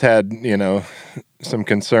they just had, some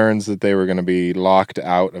concerns that they were going to be locked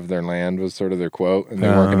out of their land was sort of their quote, and they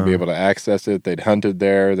weren't going to be able to access it. They'd hunted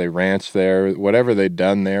there, they ranched there, whatever they'd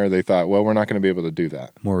done there, they thought, well, we're not going to be able to do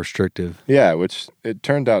that. More restrictive. Yeah, which it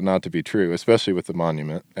turned out not to be true, especially with the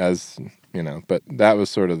monument, as, but that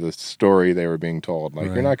was sort of the story they were being told.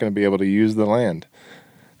 Like, You're not going to be able to use the land.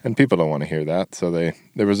 And people don't want to hear that, so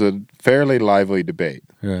there was a fairly lively debate.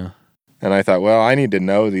 Yeah. And I thought, well, I need to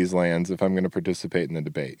know these lands if I'm going to participate in the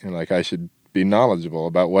debate. And I should be knowledgeable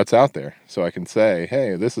about what's out there so I can say,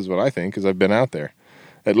 hey, this is what I think because I've been out there,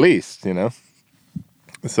 at least,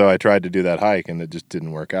 So I tried to do that hike and it just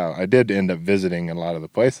didn't work out. I did end up visiting a lot of the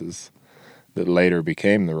places that later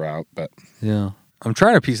became the route, but... Yeah. I'm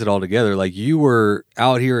trying to piece it all together. Like you were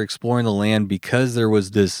out here exploring the land because there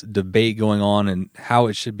was this debate going on and how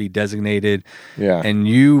it should be designated. Yeah. And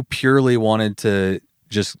you purely wanted to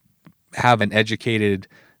just have an educated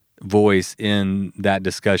voice in that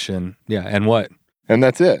discussion. Yeah. And what? And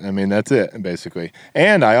that's it. That's it, basically.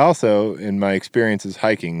 And I also, in my experiences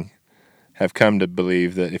hiking, have come to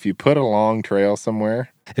believe that if you put a long trail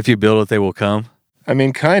somewhere... If you build it, they will come?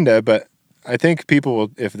 Kind of, but I think people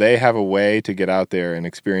will, if they have a way to get out there and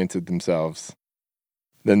experience it themselves,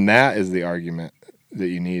 then that is the argument that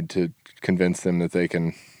you need to convince them that they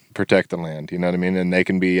can protect the land. You know what I mean? And they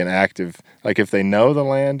can be an active... Like, if they know the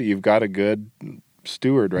land, you've got a good...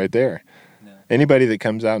 steward right there. No. Anybody that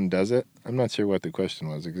comes out and does it, I'm not sure what the question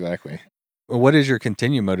was exactly. What is your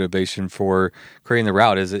continued motivation for creating the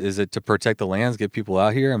route? Is it to protect the lands, get people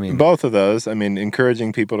out here? Both of those.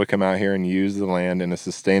 Encouraging people to come out here and use the land in a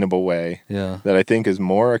sustainable way. Yeah. That I think is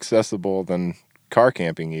more accessible than car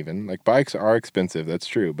camping even. Like bikes are expensive, that's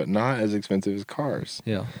true, but not as expensive as cars.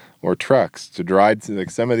 Yeah. Or trucks. To drive to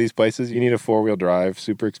some of these places, you need a 4-wheel drive,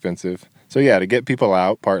 super expensive. So yeah, to get people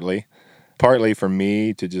out partly for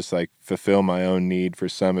me to just fulfill my own need for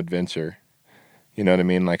some adventure. You know what I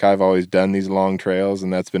mean? I've always done these long trails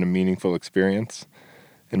and that's been a meaningful experience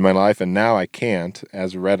in my life. And now I can't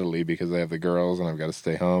as readily because I have the girls and I've got to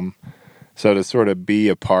stay home. So to sort of be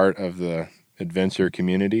a part of the adventure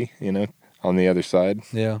community, on the other side.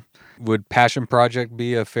 Yeah. Would Passion Project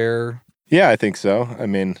be a fair... Yeah, I think so.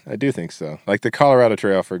 I do think so. Like the Colorado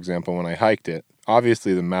Trail, for example, when I hiked it,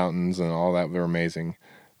 obviously the mountains and all that were amazing.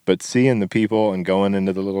 But seeing the people and going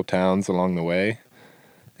into the little towns along the way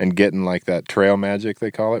and getting that trail magic, they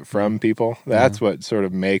call it, from people, that's what sort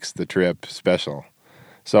of makes the trip special.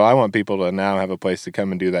 So I want people to now have a place to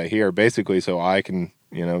come and do that here, basically so I can,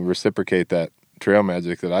 reciprocate that trail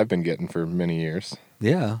magic that I've been getting for many years.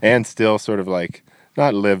 Yeah. And still sort of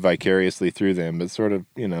not live vicariously through them, but sort of,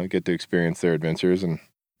 get to experience their adventures. And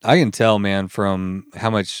I can tell, man, from how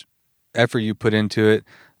much effort you put into it,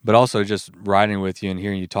 but also just riding with you and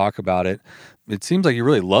hearing you talk about it, it seems like you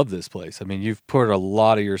really love this place. You've put a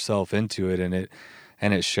lot of yourself into it,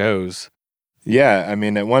 and it shows. Yeah,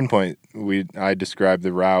 at one point I described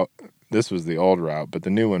the route. This was the old route, but the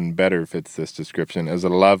new one better fits this description as a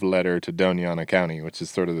love letter to Doñana County, which is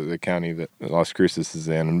sort of the county that Las Cruces is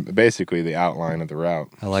in, and basically the outline of the route.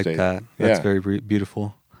 I like that. That's very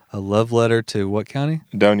beautiful. A love letter to what county?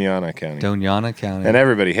 Doñana County. Doñana County. And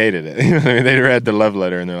everybody hated it. They read the love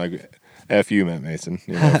letter and they're like, F you, Matt Mason,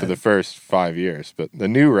 for the first 5 years. But the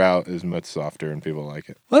new route is much softer and people like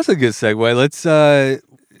it. Well, that's a good segue. Let's,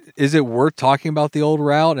 is it worth talking about the old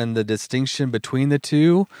route and the distinction between the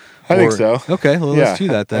two? I think so. Okay, well, let's do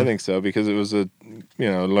that then. I think so because it was a,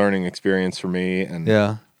 learning experience for me. And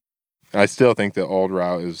yeah. I still think the old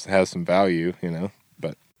route has some value,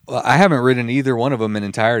 but. Well, I haven't ridden either one of them in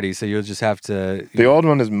entirety, so you'll just have to... The old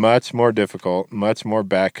one is much more difficult, much more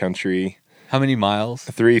backcountry. How many miles?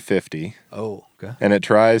 350. Oh, okay. And it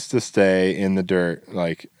tries to stay in the dirt,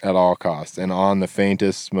 at all costs, and on the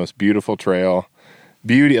faintest, most beautiful trail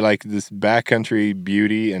beauty, like this backcountry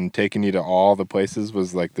beauty and taking you to all the places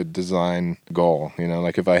was like the design goal. You know,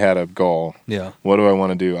 like if I had a goal, what do I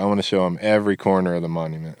want to do? I want to show them every corner of the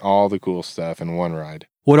monument, all the cool stuff in one ride.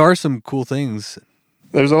 What are some cool things?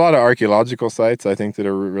 There's a lot of archaeological sites, I think, that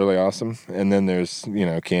are really awesome. And then there's, you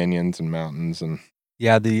know, canyons and mountains. And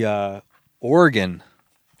the Oregon,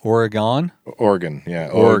 yeah.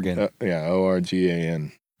 Oregon.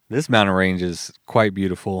 Organ. This mountain range is quite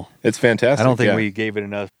beautiful. It's fantastic. I don't think we gave it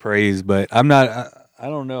enough praise, but I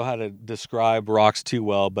don't know how to describe rocks too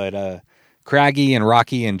well, but craggy and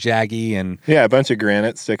rocky and jaggy and... Yeah, a bunch of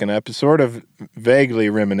granite sticking up. Sort of vaguely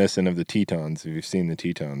reminiscent of the Tetons. If you've seen the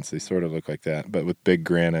Tetons, they sort of look like that, but with big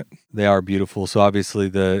granite. They are beautiful. So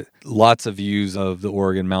obviously lots of views of the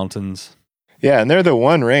Oregon mountains. Yeah, and they're the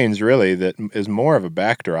one range really that is more of a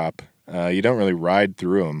backdrop. You don't really ride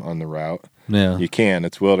through them on the route. Yeah, you can.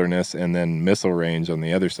 It's wilderness and then missile range on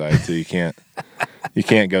the other side, so you can't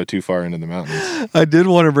go too far into the mountains. I did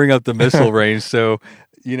want to bring up the missile range. So,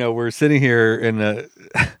 you know, we're sitting here in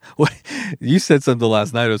you said something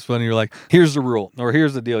last night. It was funny. You're like, here's the rule, or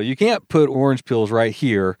here's the deal. You can't put orange peels right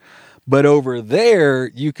here, but over there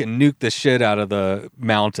you can nuke the shit out of the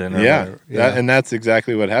mountain. And that's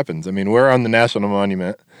exactly what happens. I mean, we're on the National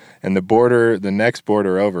Monument. And the next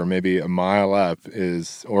border over, maybe a mile up,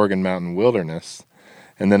 is Oregon Mountain Wilderness.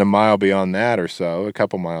 And then a mile beyond that or so, a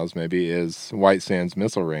couple miles maybe, is White Sands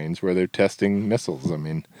Missile Range, where they're testing missiles,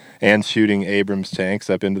 and shooting Abrams tanks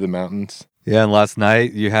up into the mountains. Yeah, and last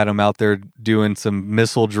night you had them out there doing some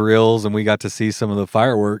missile drills, and we got to see some of the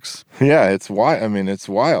fireworks. Yeah, it's wild. It's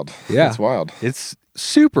wild. Yeah. It's wild. It's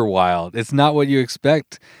super wild. It's not what you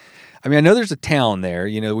expect. I mean, I know there's a town there.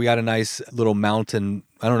 You know, we got a nice little mountain.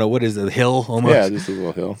 I don't know, what is it, a hill almost? Yeah, just a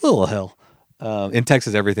little hill. Little hill. In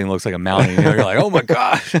Texas, everything looks like a mountain. You know, you're like, oh my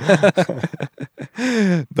gosh.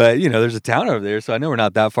 But, you know, there's a town over there. So I know we're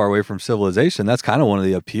not that far away from civilization. That's kind of one of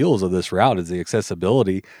the appeals of this route is the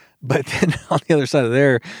accessibility. But then on the other side of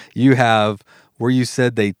there, you have where you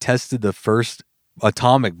said they tested the first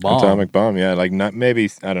atomic bomb. Yeah, like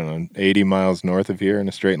maybe, I don't know, 80 miles north of here in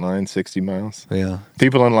a straight line, 60 miles. Yeah.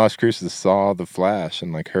 People in Las Cruces saw the flash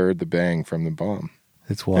and like heard the bang from the bomb.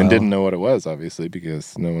 It's wild. And didn't know what it was, obviously,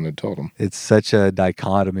 because no one had told them. It's such a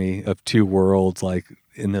dichotomy of two worlds, like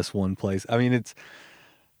in this one place. I mean, it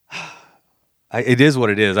is what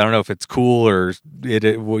it is. I don't know if it's cool or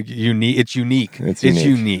unique. It's unique. It's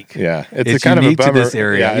unique. Yeah, it's a kind of a bummer. To this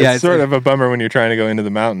area. Yeah, it's sort of a bummer when you're trying to go into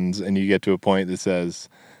the mountains and you get to a point that says,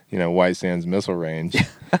 you know, White Sands Missile Range,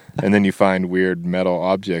 and then you find weird metal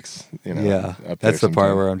objects. You know, up that's the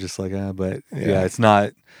part where I'm just like, but it's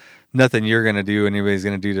not. Nothing you're going to do, anybody's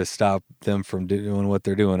going to do to stop them from doing what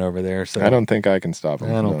they're doing over there. So I don't think I can stop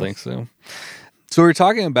them. I don't think so. So we're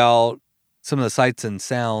talking about some of the sights and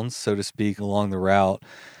sounds, so to speak, along the route,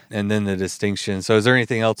 and then the distinction. So is there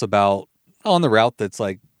anything else about on the route that's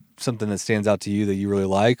like something that stands out to you that you really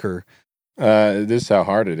like, or? This is how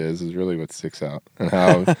hard it is really what sticks out. And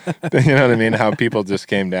how, you know what I mean? How people just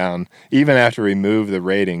came down. Even after we moved the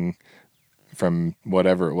rating from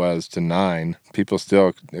whatever it was to 9, people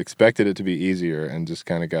still expected it to be easier and just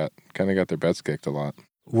kind of got their butts kicked a lot.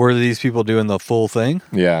 Were these people doing the full thing?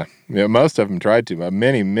 Yeah, most of them tried to, but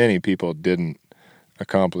many people didn't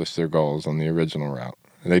accomplish their goals on the original route.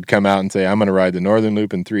 They'd come out and say, I'm going to ride the Northern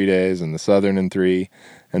Loop in 3 days and the Southern in 3,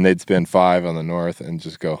 and they'd spend 5 on the North and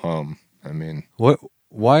just go home. I mean...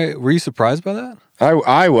 Why were you surprised by that?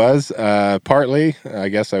 I was, partly. I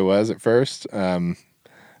guess I was at first.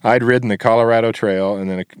 I'd ridden the Colorado Trail, and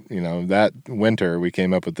then, you know, that winter we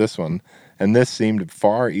came up with this one, and this seemed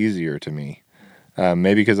far easier to me.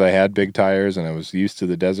 Maybe because I had big tires and I was used to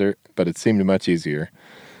the desert, but it seemed much easier.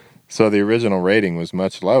 So the original rating was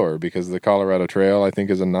much lower because the Colorado Trail, I think,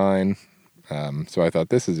 is a 9. So I thought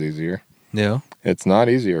this is easier. Yeah. It's not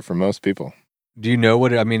easier for most people. Do you know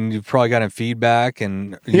what I mean? You've probably gotten feedback,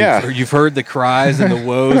 and you've heard the cries and the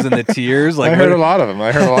woes and the tears. Like I heard a lot of them.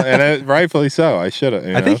 And rightfully so. I should have.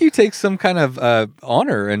 I think you take some kind of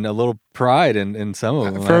honor and a little pride in some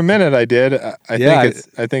of them. For a minute, I did.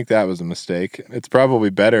 I think that was a mistake. It's probably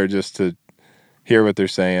better just to hear what they're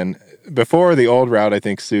saying. Before, the old route, I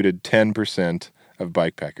think, suited 10% of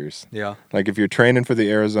bikepackers. Yeah. Like if you're training for the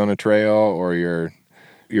Arizona Trail, or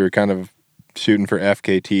you're kind of shooting for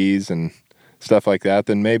FKTs and stuff like that,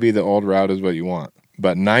 then maybe the old route is what you want.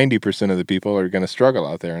 But 90% of the people are going to struggle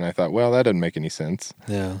out there. And I thought, well, that doesn't make any sense.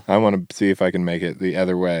 Yeah. I want to see if I can make it the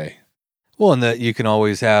other way. Well, and that you can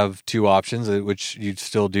always have 2 options, which you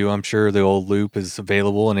still do. I'm sure the old loop is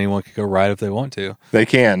available and anyone can go ride if they want to. They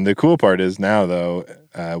can. The cool part is now, though,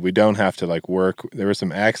 we don't have to work. There were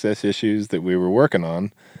some access issues that we were working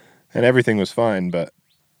on. and everything was fine, but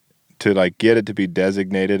to like get it to be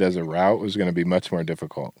designated as a route was going to be much more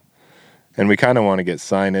difficult. And we kind of want to get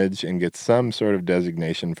signage and get some sort of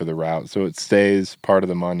designation for the route so it stays part of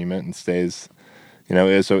the monument and stays,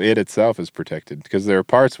 so it itself is protected, because there are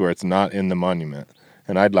parts where it's not in the monument,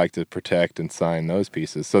 and I'd like to protect and sign those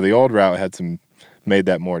pieces. So the old route made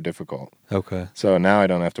that more difficult. Okay. So now I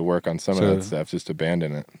don't have to work on some of that stuff, just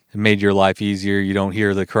abandon it. It made your life easier. You don't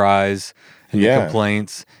hear the cries and the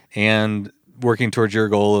complaints, and working towards your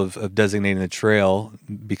goal of designating the trail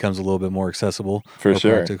becomes a little bit more accessible. For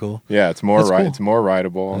sure. Practical. Yeah, it's more It's more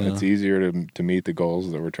rideable. Yeah. It's easier to meet the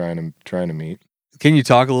goals that we're trying to meet. Can you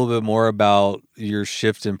talk a little bit more about your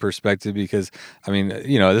shift in perspective? Because, I mean, this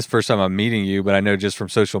is the first time I'm meeting you, but I know just from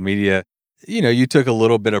social media, you took a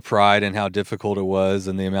little bit of pride in how difficult it was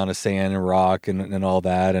and the amount of sand and rock and all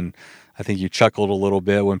that. And I think you chuckled a little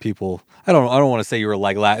bit when people, I don't want to say you were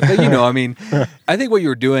like laughing, but I mean, I think what you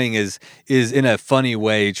were doing is in a funny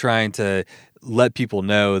way trying to let people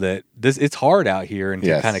know that it's hard out here and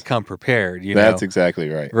to kind of come prepared. That's exactly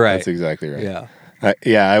right. Right. That's exactly right. Yeah.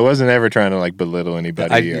 I wasn't ever trying to like belittle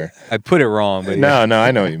anybody. I put it wrong, but no,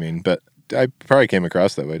 I know what you mean, but I probably came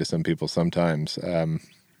across that way to some people sometimes.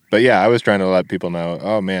 But yeah, I was trying to let people know,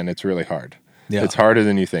 oh man, it's really hard. Yeah. It's harder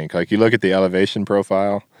than you think. Like you look at the elevation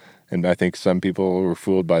profile, and I think some people were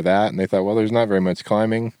fooled by that, and they thought, well, there's not very much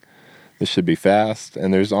climbing. This should be fast,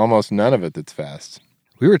 and there's almost none of it that's fast.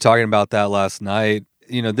 We were talking about that last night.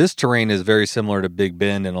 This terrain is very similar to Big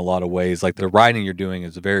Bend in a lot of ways. Like the riding you're doing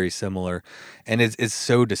is very similar, and it's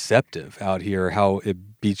so deceptive out here how it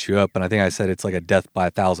beats you up. And I think I said it's like a death by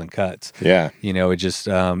 1,000 cuts. Yeah. It just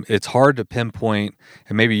it's hard to pinpoint,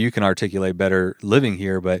 and maybe you can articulate better living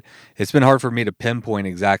here, but it's been hard for me to pinpoint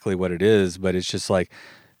exactly what it is. But it's just like,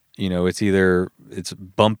 it's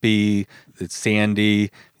bumpy, it's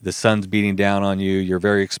sandy, the sun's beating down on you, you're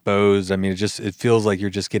very exposed. I mean, it feels like you're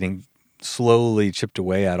just getting slowly chipped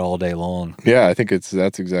away at all day long. Yeah, I think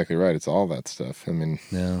that's exactly right. It's all that stuff. I mean,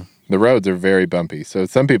 the roads are very bumpy. So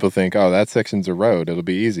some people think, oh, that section's a road, it'll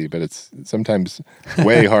be easy, but it's sometimes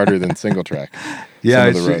way harder than single track.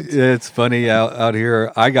 Yeah, it's funny out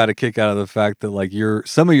here. I got a kick out of the fact that like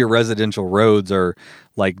some of your residential roads are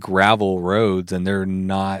like gravel roads, and they're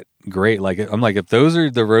not great. Like I'm like, if those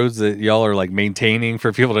are the roads that y'all are like maintaining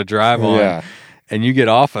for people to drive on, and you get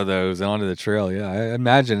off of those onto the trail, I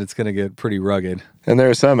imagine it's going to get pretty rugged. And there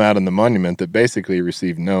are some out in the monument that basically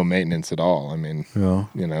receive no maintenance at all. I mean,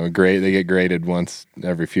 they get graded once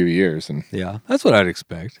every few years, and that's what I'd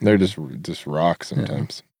expect. They're just rock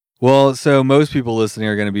sometimes. Yeah. Well, so most people listening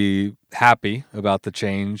are going to be happy about the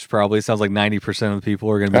change. Probably it sounds like 90% of the people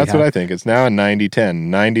are going to be That's what I think. It's now a 90-10.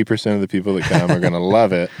 90% of the people that come are going to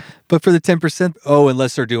love it. But for the 10%,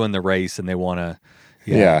 unless they're doing the race and they want to.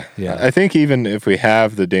 Yeah. I think even if we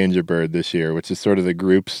have the Danger Bird this year, which is sort of the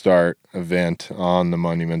group start event on the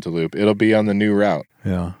Monumental Loop, it'll be on the new route.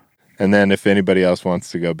 Yeah. And then if anybody else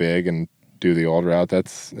wants to go big and do the old route,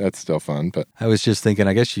 that's still fun. But I was just thinking,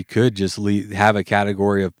 I guess you could just have a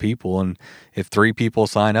category of people, and if 3 people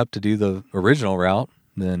sign up to do the original route,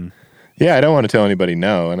 then I don't want to tell anybody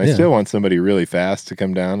no, and I still want somebody really fast to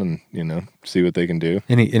come down and see what they can do.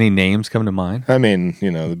 Any names come to mind? I mean,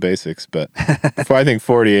 the basics, but I think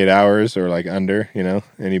 48 hours or like under,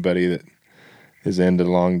 anybody that is into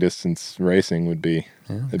long distance racing would be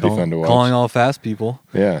it'd be fun to watch. Calling all fast people.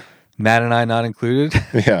 Yeah. Matt and I not included.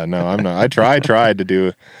 Yeah, no, I'm not. I tried to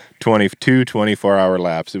do 24-hour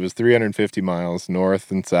laps. It was 350 miles north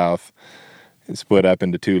and south, split up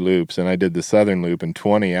into 2 loops, and I did the southern loop in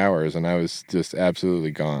 20 hours, and I was just absolutely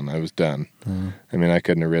gone. I was done. I mean, I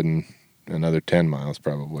couldn't have ridden another 10 miles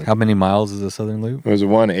probably. How many miles is the southern loop? It was a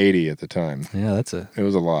 180 at the time. Yeah, it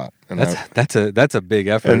was a lot. And that's a big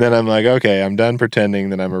effort. And then I'm like, okay, I'm done pretending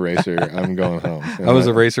that I'm a racer. I'm going home. And I was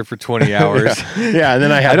a racer for 20 hours. Yeah, and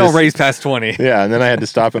then I don't race past 20. Yeah, and then I had to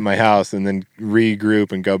stop at my house and then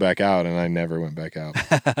regroup and go back out, and I never went back out.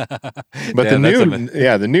 But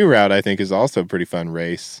the new route I think is also a pretty fun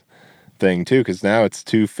race thing too, because now it's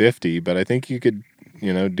 250, but I think you could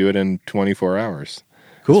do it in 24 hours.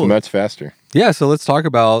 Cool. It's much faster. Yeah, so let's talk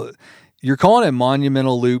about, you're calling it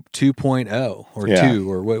Monumental Loop 2.0 or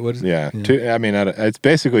 2 or what is it? Yeah. I mean, it's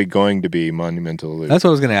basically going to be Monumental Loop. That's what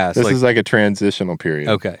I was going to ask. This is like a transitional period.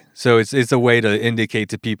 Okay. So it's a way to indicate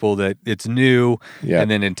to people that it's new,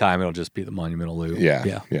 and then in time it'll just be the Monumental Loop.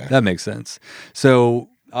 Yeah. That makes sense. So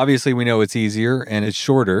obviously we know it's easier and it's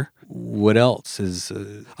shorter. What else is?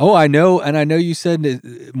 I know you said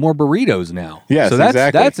more burritos now. Yes, so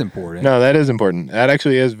exactly. That's important. No, that is important. That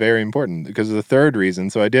actually is very important because of the third reason.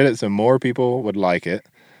 So I did it so more people would like it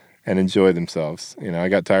and enjoy themselves. I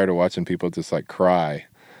got tired of watching people just like cry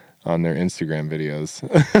on their Instagram videos.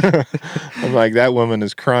 I'm like, that woman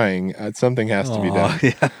is crying. Something has to be done.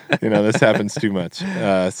 Yeah. This happens too much.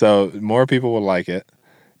 So more people will like it,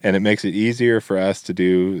 and it makes it easier for us to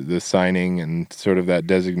do the signing and sort of that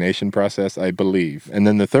designation process, I believe. And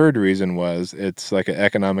then the third reason was it's like an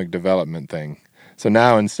economic development thing. So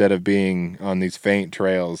now instead of being on these faint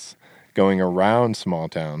trails going around small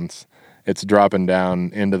towns, it's dropping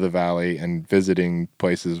down into the valley and visiting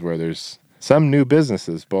places where there's some new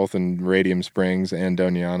businesses, both in Radium Springs and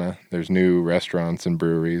Doñana. There's new restaurants and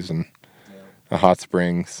breweries and a hot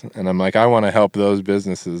springs. And I'm like, I want to help those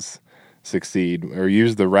businesses succeed or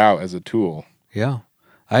use the route as a tool. Yeah,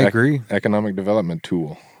 I agree. Economic development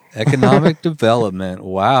tool. Economic development.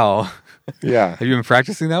 Wow. Yeah. Have you been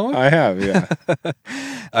practicing that one? I have, yeah.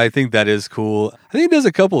 I think that is cool. I think it does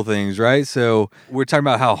a couple of things, right? So we're talking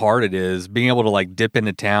about how hard it is being able to like dip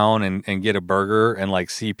into town and get a burger and like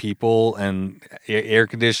see people and air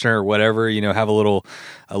conditioner or whatever, have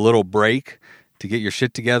a little break to get your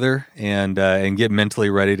shit together and get mentally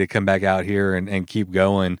ready to come back out here and keep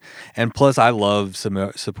going. And plus I love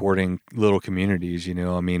supporting little communities,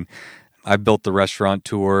 I built the restaurant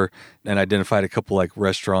tour and identified a couple like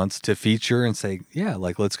restaurants to feature and say, yeah,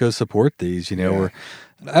 like let's go support these, or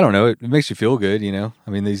I don't know, it makes you feel good,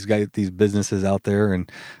 these businesses out there. And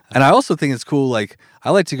I also think it's cool. Like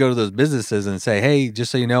I like to go to those businesses and say, hey,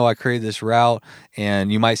 just so you know, I created this route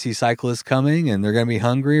and you might see cyclists coming and they're going to be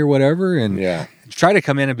hungry or whatever. And try to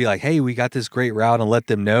come in and be like, hey, we got this great route and let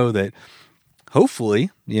them know that hopefully,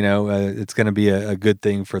 it's going to be a good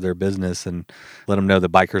thing for their business and let them know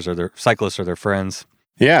the cyclists are their friends.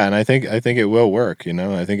 Yeah, and I think it will work.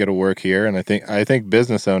 I think it'll work here, and I think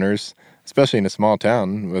business owners, especially in a small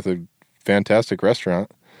town with a fantastic restaurant,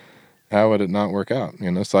 how would it not work out?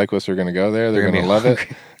 Cyclists are going to go there; they're going to love it.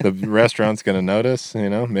 The restaurant's going to notice.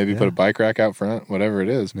 Maybe put a bike rack out front, whatever it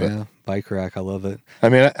is. But bike rack, I love it. I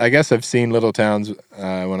mean, I guess I've seen little towns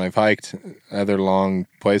when I've hiked other long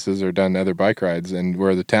places or done other bike rides, and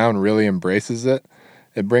where the town really embraces it.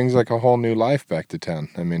 It brings like a whole new life back to town.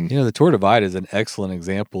 I mean, the Tour Divide is an excellent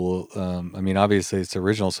example. Obviously it's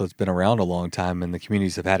original, so it's been around a long time and the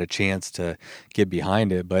communities have had a chance to get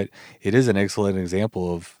behind it, but it is an excellent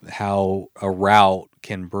example of how a route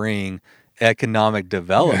can bring economic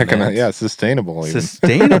development.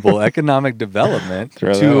 Sustainable economic development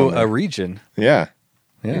to a region. Yeah,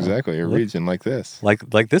 exactly. A region like this.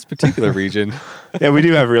 Like this particular region. Yeah, we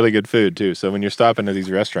do have really good food too. So when you're stopping at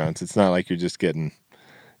these restaurants, it's not like you're just getting...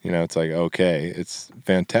 it's like, okay, it's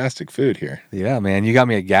fantastic food here. Yeah, man. You got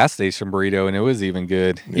me a gas station burrito, and it was even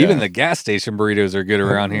good. Yeah. Even the gas station burritos are good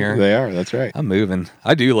around here. They are. That's right. I'm moving.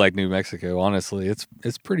 I do like New Mexico, honestly. It's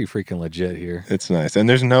pretty freaking legit here. It's nice. And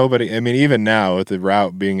there's nobody, even now with the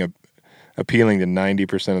route being appealing to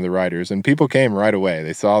 90% of the riders, and people came right away.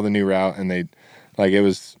 They saw the new route, and it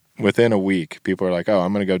was within a week. People are like, oh,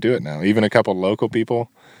 I'm going to go do it now. Even a couple local people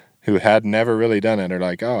who had never really done it are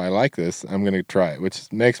like, oh, I like this, I'm going to try it,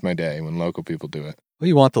 which makes my day when local people do it. Well,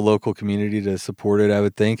 you want the local community to support it, I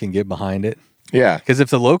would think, and get behind it. Yeah. Because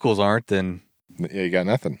if the locals aren't, then... Yeah, you got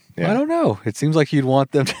nothing. Yeah. I don't know. It seems like you'd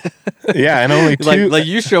want them to... Yeah, and only two... like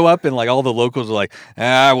you show up and like all the locals are like,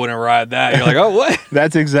 I wouldn't ride that. You're like, oh, what?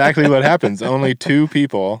 That's exactly what happens. Only 2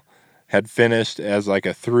 people had finished as like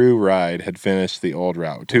a through ride, had finished the old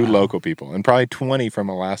route. 2 local people, and probably 20 from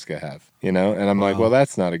Alaska have. And I'm like, well,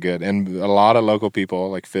 that's not a good. And a lot of local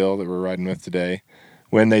people, like Phil that we're riding with today,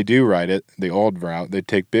 when they do ride it, the old route, they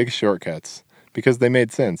take big shortcuts because they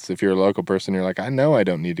made sense. If you're a local person, you're like, I know I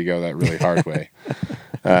don't need to go that really hard way.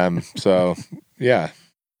 So, yeah.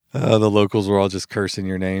 The locals were all just cursing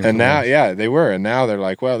your name. And now, they were. And now they're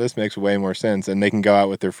like, well, this makes way more sense. And they can go out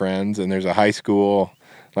with their friends, and there's a high school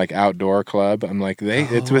like outdoor club. I'm like,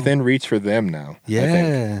 it's within reach for them now. Yeah. I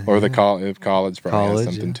think. Or the college probably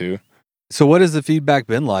has something too. So what has the feedback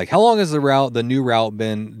been like? How long has the new route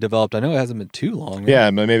been developed? I know it hasn't been too long. Right? Yeah,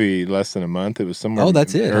 maybe less than a month. It was somewhere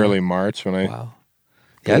early March when I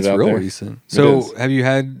Yeah, it's real recent. So have you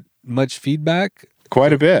had much feedback?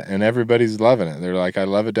 Quite a bit, and everybody's loving it. They're like, I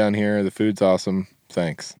love it down here. The food's awesome.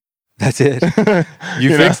 Thanks. That's it.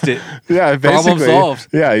 You fixed it. Yeah, basically. Problem solved.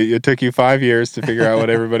 Yeah, it took you 5 years to figure out what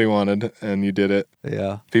everybody wanted, and you did it.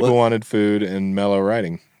 Yeah. People wanted food and mellow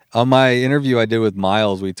riding. On my interview I did with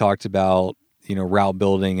Miles, we talked about, route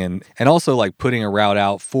building and also like putting a route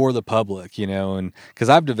out for the public, and because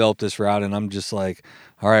I've developed this route and I'm just like,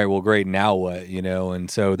 all right, well, great. Now what, and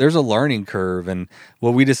so there's a learning curve. And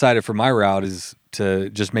what we decided for my route is to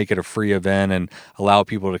just make it a free event and allow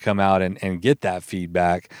people to come out and get that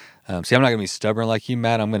feedback. See, I'm not going to be stubborn like you,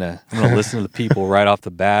 Matt. I'm going to listen to the people right off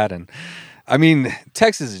the bat. And I mean,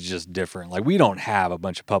 Texas is just different. Like, we don't have a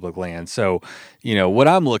bunch of public land. So, what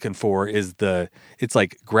I'm looking for is it's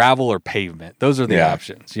like gravel or pavement. Those are the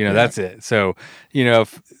options. That's it. So,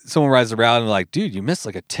 if someone rides around and like, dude, you missed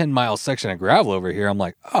like a 10-mile section of gravel over here. I'm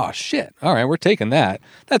like, oh shit. All right, we're taking that.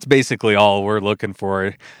 That's basically all we're looking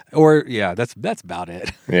for. Or that's about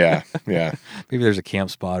it. Yeah. Maybe there's a camp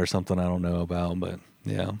spot or something I don't know about, but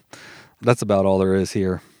yeah, that's about all there is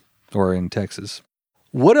here or in Texas.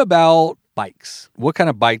 What about bikes? What kind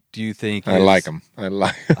of bike do you think I like them. I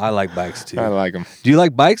like bikes too. I like them. Do you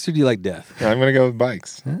like bikes or do you like death? I'm going to go with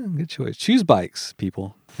bikes. Good choice. Choose bikes,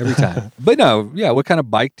 people, every time. But no, what kind of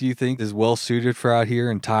bike do you think is well suited for out here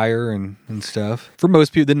and tire and stuff? For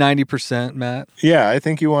most people, the 90%, Matt? Yeah, I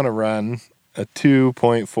think you want to run a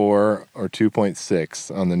 2.4 or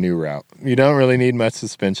 2.6 on the new route. You don't really need much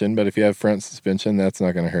suspension, but if you have front suspension, that's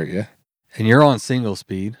not going to hurt you. And you're on single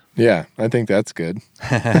speed. Yeah, I think that's good.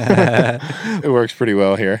 It works pretty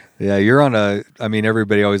well here. Yeah, you're on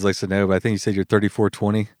everybody always likes to know, but I think you said you're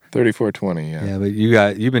 3420. 3420, yeah. Yeah,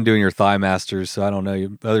 but you've been doing your thigh masters, so I don't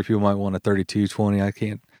know. Other people might want a 3220. I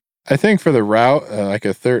can't. I think for the route, like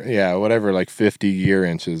a whatever, like 50 gear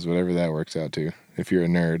inches, whatever that works out to, if you're a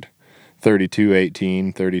nerd.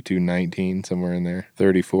 3218, 3219, somewhere in there.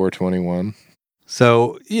 3421.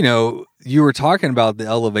 So, you were talking about the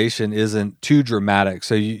elevation isn't too dramatic.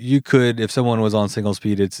 So you could, if someone was on single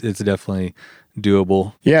speed, it's definitely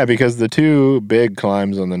doable. Yeah, because the two big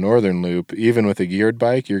climbs on the northern loop, even with a geared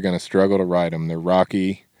bike, you're going to struggle to ride them. They're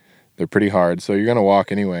rocky. They're pretty hard. So you're going to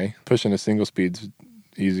walk anyway. Pushing a single speed's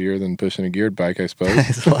easier than pushing a geared bike, I suppose.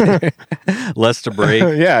 It's like less to break.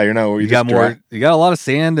 Yeah, you got you got a lot of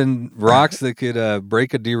sand and rocks that could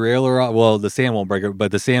break a derailleur. Well, the sand won't break it,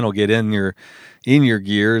 but the sand will get in your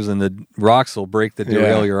gears, and the rocks will break the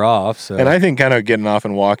derailleur off. So, and I think kind of getting off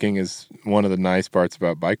and walking is one of the nice parts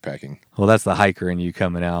about bike packing. Well, that's the hiker in you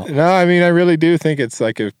coming out. No, I really do think it's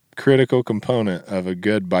like a critical component of a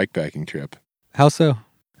good bike packing trip. How so?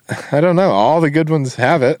 I don't know. All the good ones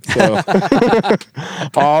have it. So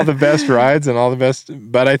all the best rides and all the best.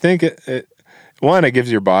 But I think it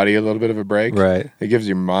gives your body a little bit of a break. Right. It gives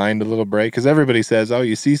your mind a little break. Because everybody says, oh,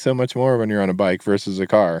 you see so much more when you're on a bike versus a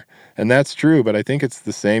car. And that's true. But I think it's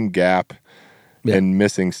the same gap in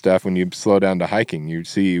missing stuff when you slow down to hiking. You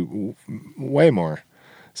see way more.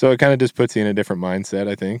 So it kind of just puts you in a different mindset,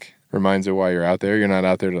 I think. Reminds you why you're out there. You're not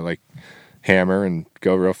out there to like hammer and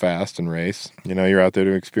go real fast and race. You're out there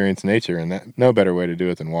to experience nature, and that no better way to do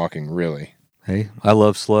it than walking, really. Hey, I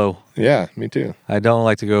love slow. Yeah, me too. I don't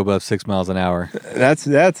like to go above 6 miles an hour. That's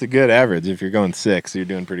a good average. If you're going 6, you're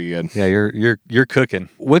doing pretty good. Yeah, you're cooking.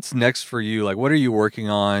 What's next for you? Like, what are you working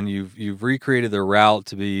on? You've recreated the route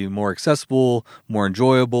to be more accessible, more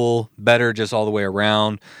enjoyable, better, just all the way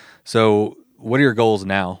around. So, what are your goals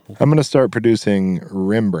now? I'm going to start producing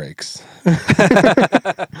rim brakes. You've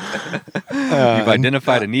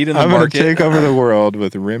identified a need in the market. I'm going to take over the world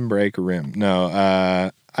with rim brake rim.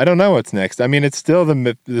 No, I don't know what's next. It's still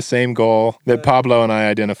the same goal that Pablo and I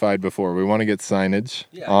identified before. We want to get signage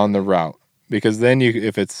on the route. Because then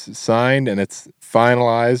if it's signed and it's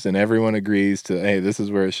finalized and everyone agrees to, hey, this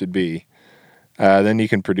is where it should be, then you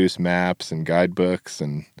can produce maps and guidebooks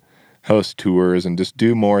and host tours and just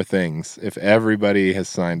do more things if everybody has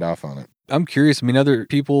signed off on it. I'm curious. Other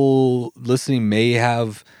people listening may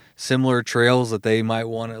have similar trails that they might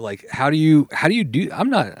want to, like, how do you do? I don't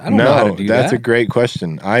know how to do that. That's a great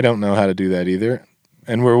question. I don't know how to do that either.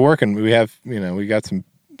 And we're working. We have, we got some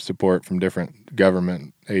support from different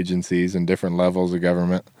government agencies and different levels of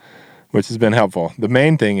government, which has been helpful. The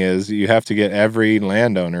main thing is you have to get every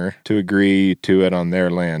landowner to agree to it on their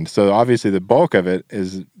land. So obviously the bulk of it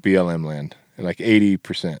is BLM land, like 80%,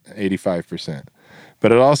 85%.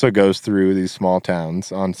 But it also goes through these small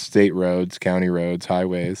towns on state roads, county roads,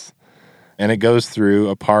 highways. And it goes through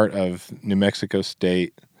a part of New Mexico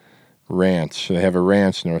State ranch. They have a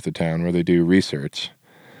ranch north of town where they do research.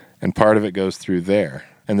 And part of it goes through there.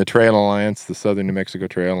 And the Trail Alliance, the Southern New Mexico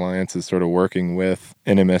Trail Alliance, is sort of working with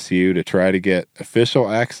NMSU to try to get official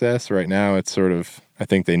access. Right now, it's sort of, I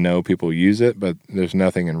think they know people use it, but there's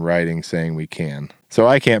nothing in writing saying we can. So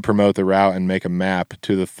I can't promote the route and make a map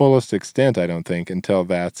to the fullest extent, I don't think, until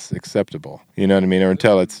that's acceptable. You know what I mean? Or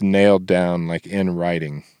until it's nailed down, like in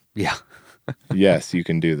writing. Yeah. Yes, you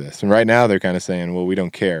can do this. And right now, they're kind of saying, well, we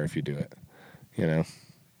don't care if you do it.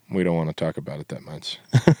 We don't want to talk about it that much.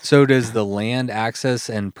 So does the land access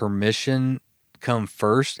and permission come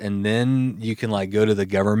first and then you can like go to the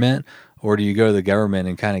government, or do you go to the government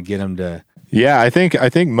and kind of get them to? Yeah, I think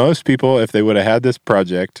most people, if they would have had this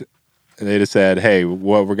project, they'd have said, hey,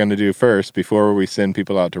 what we're going to do first before we send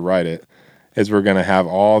people out to ride it is we're going to have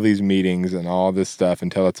all these meetings and all this stuff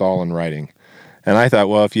until it's all in writing. And I thought,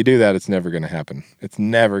 well, if you do that, it's never going to happen. It's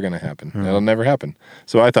never going to happen. It'll never happen.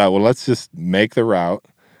 So I thought, well, let's just make the route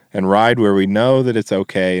and ride where we know that it's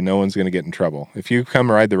okay. No one's going to get in trouble. If you come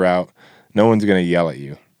ride the route, no one's going to yell at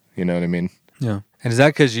you. You know what I mean? Yeah. And is that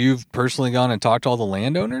because you've personally gone and talked to all the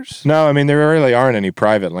landowners? No, I mean, there really aren't any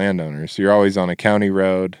private landowners. You're always on a county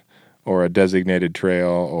road or a designated trail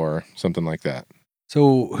or something like that.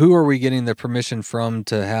 So who are we getting the permission from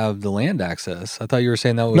to have the land access? I thought you were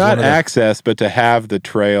saying that was not access, but to have the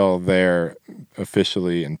trail there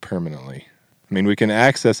officially and permanently. I mean, we can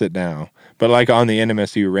access it now, but like on the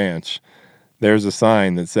NMSU ranch, there's a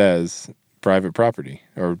sign that says private property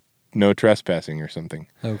or no trespassing or something.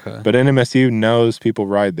 Okay. But NMSU knows people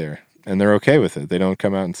ride there and they're okay with it. They don't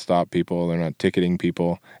come out and stop people. They're not ticketing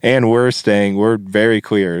people. And we're very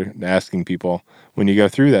clear asking people, when you go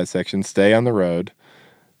through that section, stay on the road.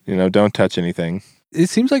 You know, don't touch anything. It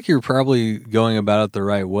seems like you're probably going about it the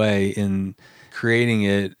right way in creating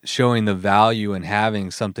it, showing the value in having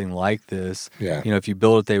something like this. Yeah. You know, if you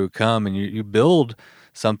build it, they would come, and you build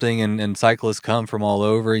something and cyclists come from all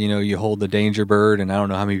over. You know, you hold the Danger Bird and I don't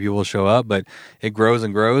know how many people show up, but it grows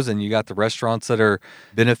and grows, and you got the restaurants that are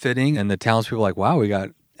benefiting and the townspeople like, wow, we got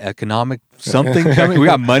economic something coming. We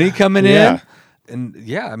got money coming in. And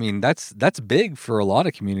yeah, I mean, that's big for a lot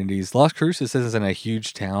of communities. Las Cruces isn't a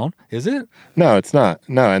huge town, is it? No, it's not.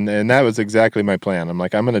 No, and that was exactly my plan. I'm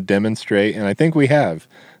like, I'm going to demonstrate, and I think we have,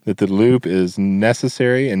 that the loop is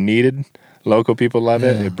necessary and needed. Local people love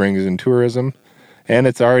it. It brings in tourism, and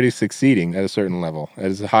it's already succeeding at a certain level,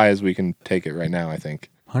 as high as we can take it right now, I think.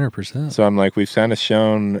 100%. So I'm like, we've kind of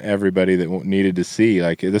shown everybody that needed to see,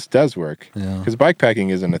 like, this does work. Because bikepacking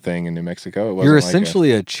isn't a thing in New Mexico. It wasn't. You're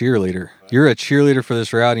essentially a cheerleader. You're a cheerleader for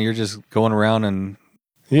this route, and you're just going around and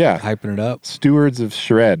hyping it up. Stewards of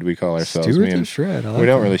shred, we call ourselves. Stewards of shred. We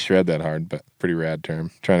don't really shred that hard, but pretty rad term.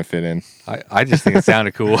 Trying to fit in. I just think it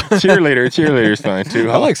sounded cool. Cheerleader's fine too.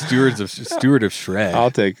 I like steward of shred.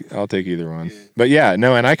 I'll take either one. But yeah,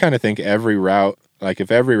 no, and I kind of think every route, like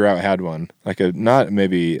if every route had one, like not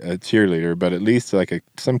maybe a cheerleader, but at least like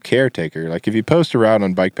some caretaker. Like if you post a route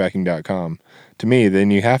on bikepacking.com, to me,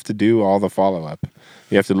 then you have to do all the follow-up.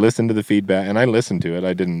 You have to listen to the feedback, and I listened to it.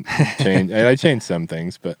 I didn't change. I changed some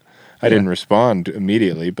things, but I didn't respond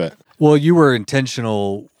immediately. But well, you were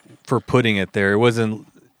intentional for putting it there. It wasn't.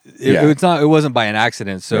 It wasn't by an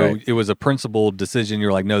accident. So It was a principled decision.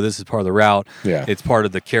 You're like, no, this is part of the route. Yeah. It's part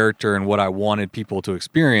of the character and what I wanted people to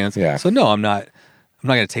experience. Yeah. So no, I'm not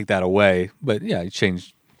going to take that away. But yeah, you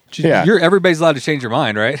changed. Everybody's allowed to change your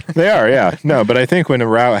mind, right? They are, yeah. No, but I think when a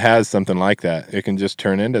route has something like that, it can just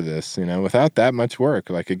turn into this, you know, without that much work.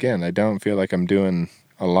 Like, again, I don't feel like I'm doing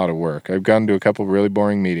a lot of work. I've gone to a couple really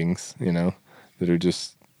boring meetings, you know, that are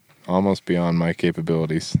just almost beyond my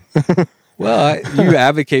capabilities. Well, you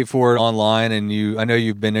advocate for it online, and I know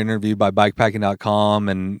you've been interviewed by bikepacking.com,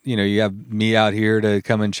 and, you know, you have me out here to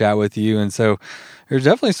come and chat with you. And so there's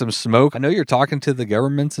definitely some smoke. I know you're talking to the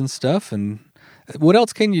governments and stuff, and what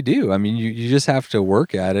else can you do? I mean, you just have to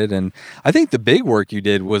work at it. And I think the big work you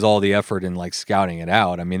did was all the effort in like scouting it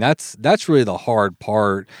out. I mean, that's really the hard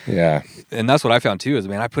part. Yeah. And that's what I found too, is,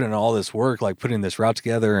 man, I put in all this work, like putting this route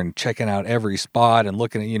together and checking out every spot and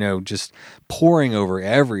looking at, you know, just poring over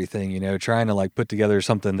everything, you know, trying to like put together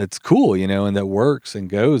something that's cool, you know, and that works and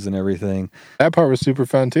goes and everything. That part was super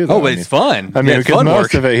fun too, though. Oh, but it's fun. I mean, because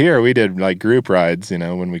most of it here, we did like group rides, you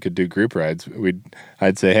know, when we could do group rides,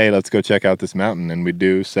 I'd say, hey, let's go check out this mountain. And we'd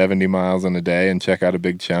do 70 miles in a day and check out a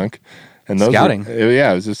big chunk. And those scouting. It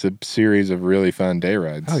was just a series of really fun day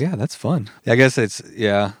rides. Oh, yeah, that's fun. I guess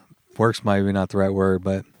work's maybe not the right word,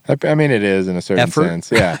 but I mean, it is in a certain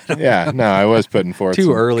sense. Yeah. Yeah. No, I was putting forth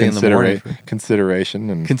too early in the morning. Consideration.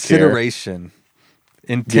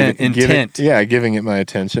 Intent. Giving it my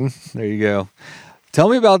attention. There you go. Tell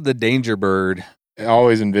me about the Danger Bird. I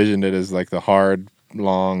always envisioned it as like the hard,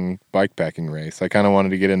 long bikepacking race. I kind of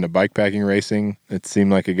wanted to get into bikepacking racing. It seemed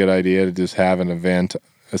like a good idea to just have an event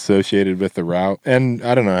associated with the route. And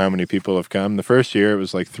I don't know how many people have come. The first year it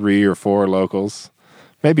was like 3 or 4 locals.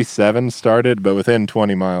 Maybe 7 started, but within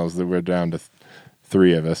 20 miles we're down to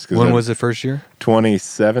 3 of us. When was the first year?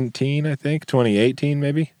 2017, I think. 2018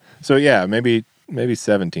 maybe. So yeah, maybe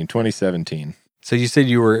 2017. So you said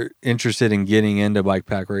you were interested in getting into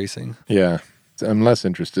bikepack racing. Yeah. I'm less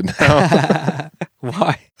interested now.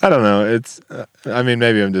 Why? I don't know. It's,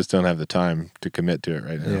 maybe I just don't have the time to commit to it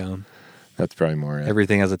right now. Yeah. That's probably more it.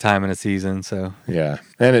 Everything has a time and a season, so. Yeah.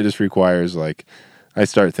 And it just requires like I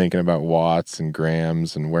start thinking about watts and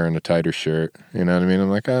grams and wearing a tighter shirt. You know what I mean? I'm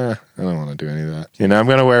like, I don't want to do any of that. You know, I'm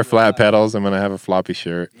going to wear flat pedals. I'm going to have a floppy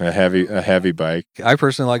shirt, a heavy bike. I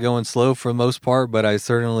personally like going slow for the most part, but I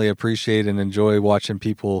certainly appreciate and enjoy watching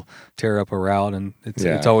people tear up a route. And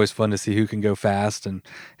it's always fun to see who can go fast and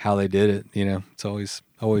how they did it. You know, it's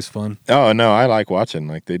always fun. Oh, no, I like watching.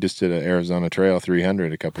 Like they just did an Arizona Trail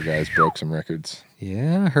 300. A couple guys broke some records.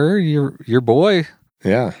 Yeah, I heard your boy.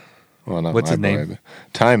 Yeah. Well, not what's my his name? Boy,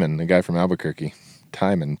 Timon, the guy from Albuquerque.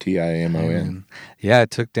 Timon, Timon. Yeah, it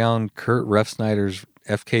took down Kurt Refsnyder's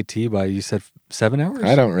FKT by, you said, 7 hours?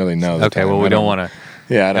 I don't really know. Okay, well, we don't want to.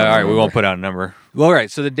 Yeah, I don't know. All right, we won't put out a number. Well, all right,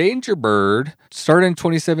 so the Danger Bird started in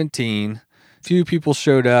 2017. Few people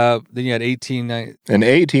showed up. Then you had 18. In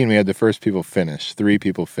 18, we had the first people finish. 3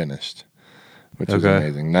 people finished, which is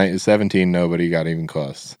amazing. 17, nobody got even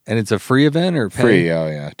close. And it's a free event or pay? Free, oh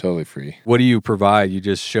yeah, totally free. What do you provide? You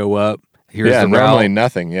just show up? Here's the normally route?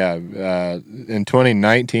 Nothing, yeah. In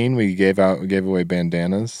 2019, we gave away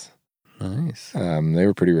bandanas. Nice. They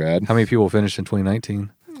were pretty rad. How many people finished in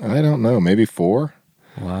 2019? I don't know, maybe 4.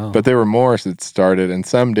 Wow. But there were more that started, and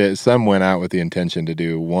some went out with the intention to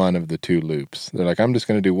do one of the 2 loops. They're like, I'm just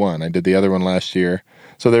going to do one. I did the other one last year.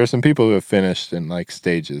 So there are some people who have finished in like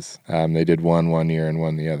stages. They did one year and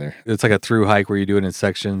one the other. It's like a through hike where you do it in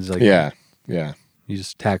sections. Like yeah. You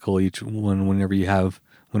just tackle each one whenever you have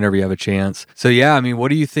a chance. So yeah, I mean, what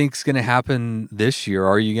do you think's going to happen this year?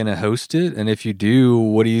 Are you going to host it? And if you do,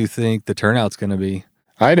 what do you think the turnout's going to be?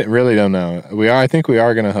 I really don't know. I think we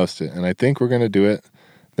are going to host it, and I think we're going to do it.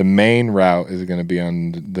 The main route is going to be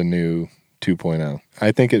on the new 2.0.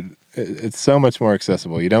 I think it's so much more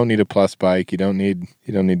accessible. You don't need a plus bike. You don't need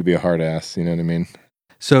to be a hard ass. You know what I mean?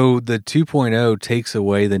 So the 2.0 takes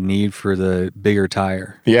away the need for the bigger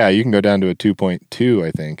tire. Yeah, you can go down to a 2.2,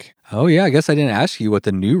 I think. Oh yeah, I guess I didn't ask you what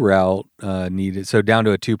the new route needed. So down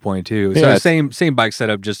to a 2.2. Yeah, so same bike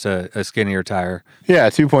setup, just a skinnier tire. Yeah,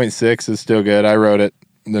 2.6 is still good. I rode it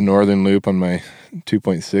the Northern Loop on my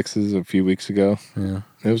 2.6s a few weeks ago. Yeah,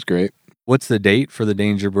 it was great. What's the date for the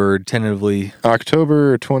Danger Bird tentatively?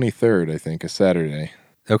 October 23rd, I think, a Saturday.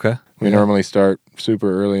 Okay. We normally start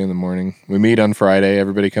super early in the morning. We meet on Friday.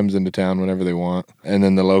 Everybody comes into town whenever they want. And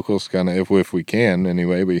then the locals kind of, if we can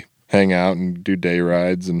anyway, we hang out and do day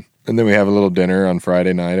rides. And then we have a little dinner on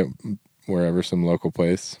Friday night at wherever, some local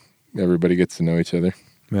place. Everybody gets to know each other.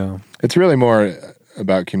 Yeah. It's really more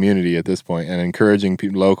about community at this point and encouraging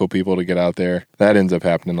local people to get out there. That ends up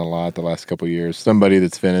happening a lot the last couple of years. Somebody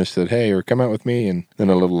that's finished said, hey, or come out with me. And then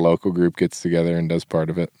a little local group gets together and does part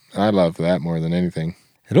of it. I love that more than anything.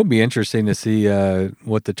 It'll be interesting to see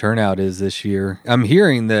what the turnout is this year. I'm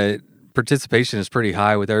hearing that participation is pretty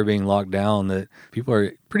high with everything being locked down, that people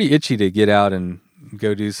are pretty itchy to get out and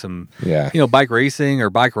go do some, bike racing or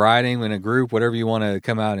bike riding in a group, whatever you want to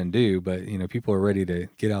come out and do. But, people are ready to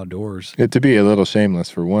get outdoors. To be a little shameless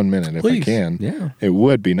for 1 minute, Please. If I can. Yeah. It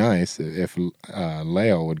would be nice if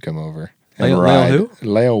Lael would come over and Lael ride. who?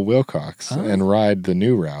 Lael Wilcox and ride the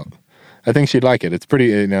new route. I think she'd like it. It's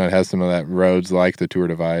pretty, it has some of that roads like the Tour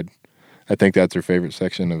Divide. I think that's her favorite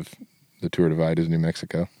section of the Tour Divide is New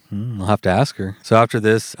Mexico. I'll have to ask her. So after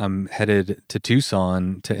this, I'm headed to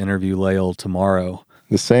Tucson to interview Lael tomorrow.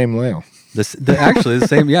 The same Lael. Actually, the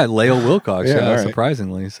same, Lael Wilcox, right.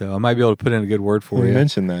 surprisingly. So I might be able to put in a good word for you.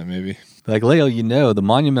 Mention that maybe. Like, Lael, the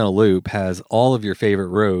Monumental Loop has all of your favorite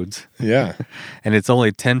roads. Yeah. And it's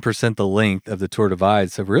only 10% the length of the Tour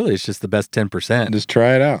Divide. So really, it's just the best 10%. Just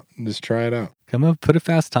try it out. Come up, put a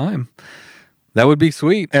fast time. That would be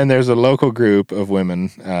sweet. And there's a local group of women,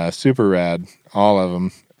 super rad, all of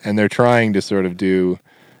them. And they're trying to sort of do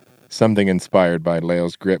something inspired by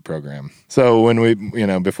Lael's Grit program. So when we,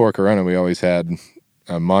 before Corona, we always had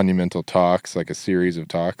monumental talks, like a series of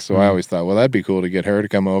talks. So I always thought, well, that'd be cool to get her to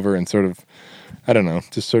come over and sort of, I don't know,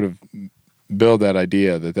 just sort of build that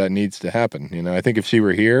idea that needs to happen. I think if she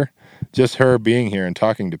were here, just her being here and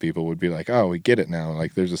talking to people would be like, oh, we get it now.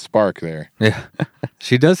 Like there's a spark there. Yeah.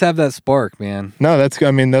 She does have that spark, man. No,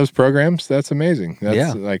 those programs, that's amazing.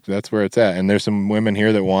 That's where it's at. And there's some women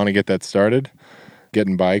here that want to get that started.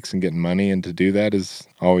 Getting bikes and getting money, and to do that is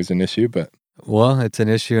always an issue, but... Well, it's an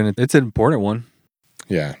issue, and it's an important one.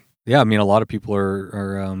 Yeah. Yeah, a lot of people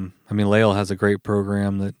are Lael has a great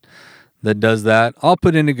program that does that. I'll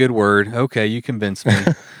put in a good word. Okay, you convinced me.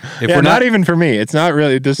 If we're not even for me. It's not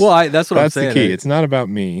really just... Well, that's what I'm saying. That's the key. It's not about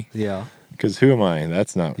me. Yeah. Because who am I?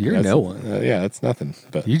 That's no one. That's nothing.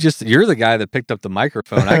 But you're the guy that picked up the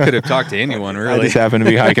microphone. I could have talked to anyone, really. I just happened to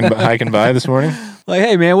be hiking by this morning. Like,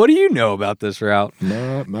 hey, man, what do you know about this route?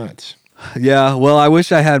 Not much. Yeah, well, I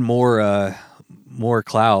wish I had more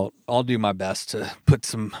clout. I'll do my best to put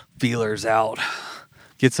some feelers out.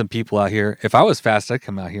 get some people out here. If I was fast, I'd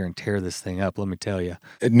come out here and tear this thing up, let me tell you.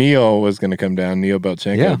 Neil was going to come down, Neil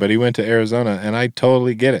Belchenko, but he went to Arizona, and I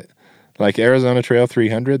totally get it. Like Arizona Trail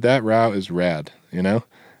 300, that route is rad, you know?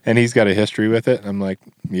 And he's got a history with it. I'm like,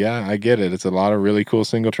 yeah, I get it. It's a lot of really cool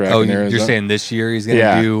single track in Arizona. You're saying this year he's going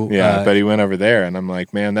to do... Yeah, but he went over there, and I'm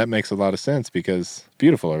like, man, that makes a lot of sense because it's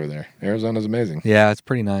beautiful over there. Arizona's amazing. Yeah, it's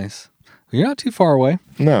pretty nice. You're not too far away.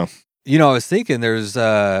 No. You know, I was thinking I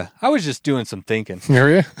was just doing some thinking. Were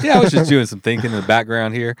you? Yeah, I was just doing some thinking in the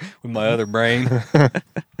background here with my other brain.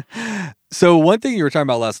 So one thing you were talking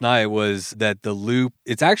about last night was that the loop,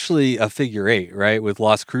 it's actually a figure 8, right? With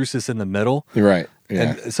Las Cruces in the middle. You're right. Yeah.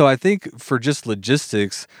 And so I think for just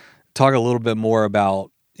logistics, talk a little bit more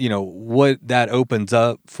about, you know, what that opens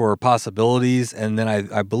up for possibilities. And then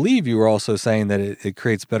I believe you were also saying that it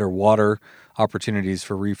creates better water opportunities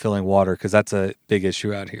for refilling water, because that's a big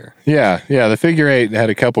issue out here. Yeah. The figure 8 had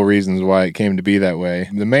a couple reasons why it came to be that way.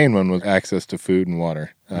 The main one was access to food and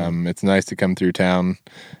water. It's nice to come through town.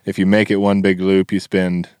 If you make it one big loop, you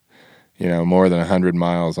spend, you know, more than 100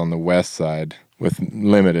 miles on the west side with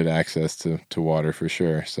limited access to water for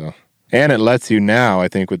sure. So, and it lets you now, I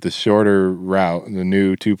think, with the shorter route, the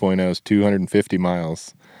new 2.0's 250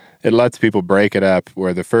 miles, it lets people break it up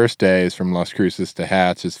where the first day is from Las Cruces to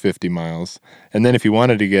Hatch is 50 miles. And then if you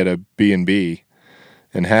wanted to get a B&B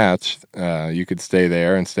in Hatch, you could stay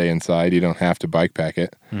there and stay inside. You don't have to bike pack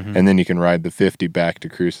it. Mm-hmm. And then you can ride the 50 back to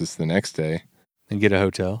Cruces the next day. And get a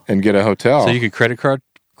hotel. So you could credit card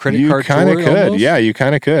You kind of could. Almost? Yeah, you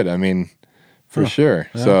kind of could. I mean, for sure.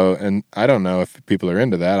 Yeah. So, and I don't know if people are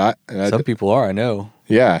into that. Some people are, I know.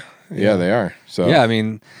 Yeah, they are. So yeah, I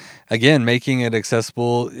mean, again, making it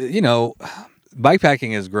accessible, you know,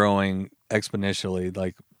 bikepacking is growing exponentially.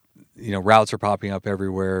 Like, you know, routes are popping up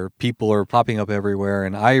everywhere. People are popping up everywhere.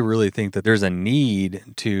 And I really think that there's a need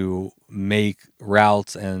to make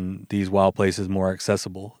routes and these wild places more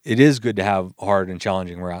accessible. It is good to have hard and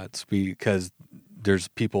challenging routes because there's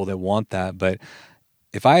people that want that. But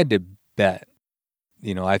if I had to bet,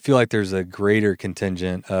 you know, I feel like there's a greater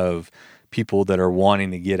contingent of people that are wanting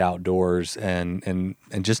to get outdoors and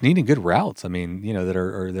just needing good routes. I mean, you know, that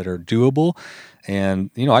are doable. And,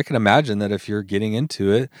 you know, I can imagine that if you're getting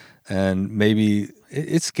into it and maybe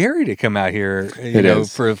it's scary to come out here, you know,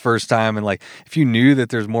 for the first time. And like, if you knew that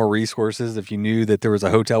there's more resources, if you knew that there was a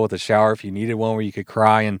hotel with a shower, if you needed one where you could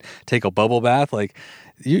cry and take a bubble bath, like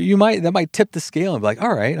that might tip the scale and be like,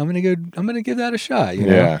 all right, I'm going to give that a shot. You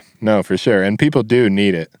know? Yeah, no, for sure. And people do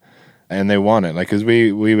need it. And they want it, like, because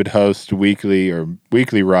we would host weekly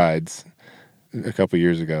rides a couple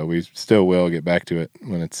years ago. We still will get back to it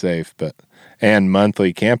when it's safe, and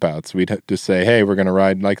monthly campouts. We'd just say, hey, we're going to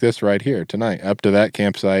ride like this right here tonight, up to that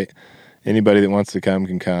campsite. Anybody that wants to come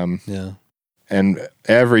can come. Yeah. And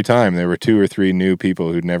every time there were 2 or 3 new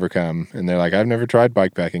people who'd never come, and they're like, I've never tried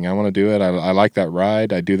bikepacking. I want to do it. I like that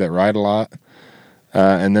ride. I do that ride a lot.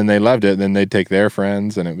 And then they loved it. Then they'd take their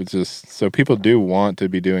friends, and it was just so people do want to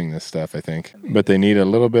be doing this stuff, I think, but they need a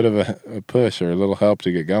little bit of a push or a little help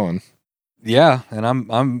to get going. Yeah, and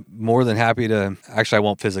I'm more than happy to. Actually, I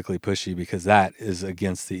won't physically push you because that is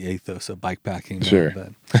against the ethos of bikepacking. Sure,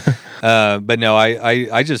 but no,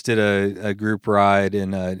 I just did a group ride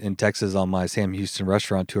in Texas on my Sam Houston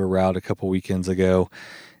restaurant tour route a couple weekends ago.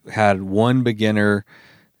 Had one beginner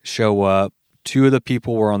show up. 2 of the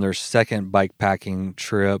people were on their second bikepacking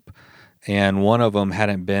trip, and one of them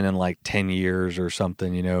hadn't been in like 10 years or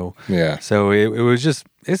something, you know? Yeah. So it was just,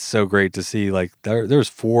 it's so great to see, like, there's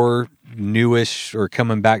 4 newish or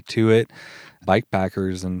coming back to it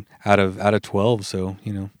bikepackers, and out of 12. So,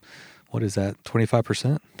 you know, what is that?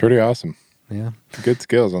 25%? Pretty awesome. Yeah. Good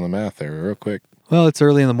skills on the math there, real quick. Well, it's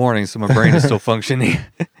early in the morning, so my brain is still functioning.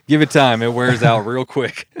 Give it time. It wears out real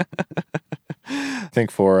quick. I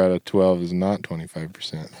think 4 out of 12 is not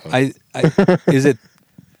 25%. Is it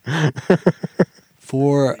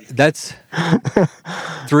 4? That's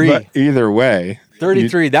 3. But either way,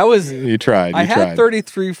 33. You tried. I had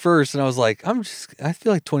 33 first, and I was like, I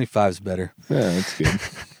feel like 25 is better. Yeah, that's good.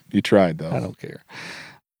 You tried though. I don't care.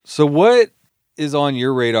 So, what is on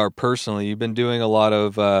your radar personally? You've been doing a lot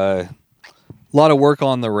of work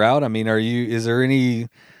on the route. I mean, are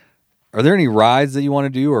there any rides that you want to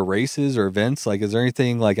do, or races or events? Like, is there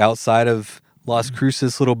anything like outside of Las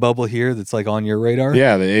Cruces little bubble here that's like on your radar?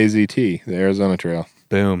 Yeah, the AZT, the Arizona Trail.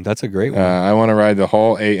 Boom. That's a great one. I want to ride the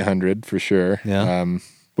whole 800 for sure. Yeah.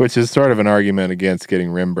 Which is sort of an argument against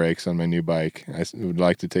getting rim brakes on my new bike. I would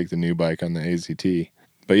like to take the new bike on the AZT.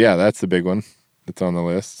 But yeah, that's the big one that's on the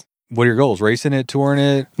list. What are your goals? Racing it, touring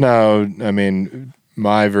it? No, I mean,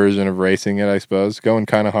 my version of racing it, I suppose. Going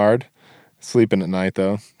kind of hard. Sleeping at night,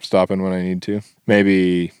 though. Stopping when I need to.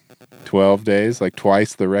 Maybe 12 days, like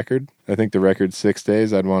twice the record. I think the record's 6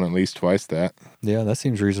 days. I'd want at least twice that. Yeah, that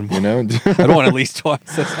seems reasonable. You know? I'd want at least twice.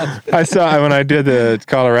 That sounds I saw when I did the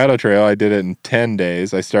Colorado Trail, I did it in 10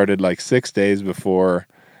 days. I started like 6 days before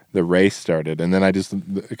the race started. And then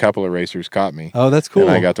a couple of racers caught me. Oh, that's cool.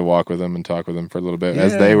 And I got to walk with them and talk with them for a little bit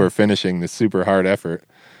as they were finishing this super hard effort.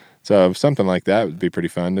 So something like that would be pretty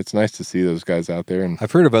fun. It's nice to see those guys out there. And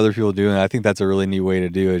I've heard of other people doing it. I think that's a really neat way to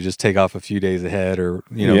do it. Just take off a few days ahead, or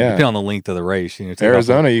depending on the length of the race.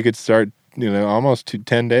 Arizona, you could start almost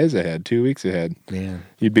 10 days ahead, 2 weeks ahead. Man.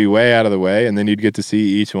 You'd be way out of the way, and then you'd get to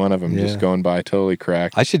see each one of them just going by totally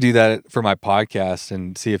cracked. I should do that for my podcast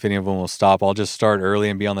and see if any of them will stop. I'll just start early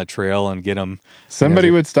and be on the trail and get them. Somebody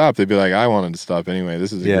would stop. They'd be like, I wanted to stop anyway.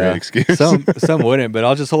 This is a great excuse. Some wouldn't, but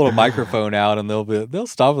I'll just hold a microphone out and they'll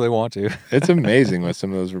stop if they want to. It's amazing what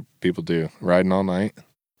some of those people do, riding all night.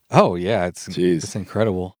 Oh, yeah. It's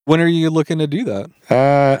incredible. When are you looking to do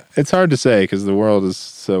that? It's hard to say because the world is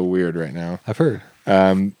so weird right now. I've heard.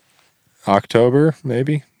 October,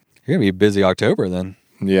 maybe. You're going to be busy October then.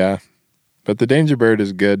 Yeah. But the Danger Bird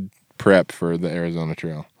is good prep for the Arizona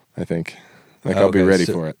Trail, I think. I'll be ready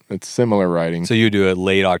for it. It's similar riding. So you do it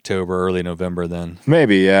late October, early November then?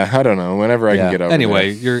 Maybe, yeah. I don't know. Whenever I can get over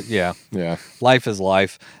anyway, there. Yeah. Life is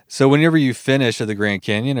life. So whenever you finish at the Grand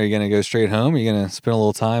Canyon, are you going to go straight home? Or are you going to spend a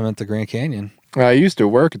little time at the Grand Canyon? I used to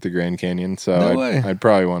work at the Grand Canyon, so I'd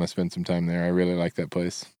probably want to spend some time there. I really like that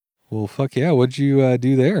place. Well, fuck yeah. What'd you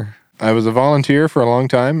do there? I was a volunteer for a long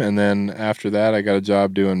time, and then after that, I got a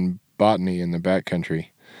job doing botany in the backcountry.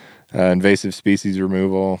 Invasive species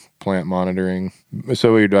removal, plant monitoring.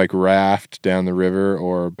 So we'd raft down the river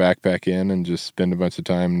or backpack in and just spend a bunch of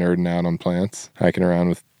time nerding out on plants, hiking around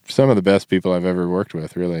with some of the best people I've ever worked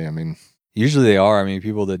with, really. I mean, usually they are. I mean,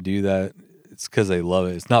 people that do that, it's because they love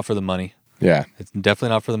it. It's not for the money. Yeah. It's definitely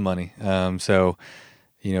not for the money. So,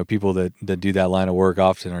 people that do that line of work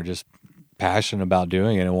often are just passionate about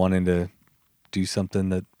doing it and wanting to do something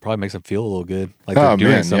that probably makes them feel a little good. Like they're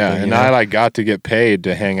doing something. Yeah. And I got to get paid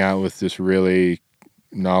to hang out with just really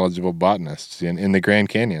knowledgeable botanists in the Grand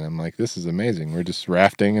Canyon. I'm like, this is amazing. We're just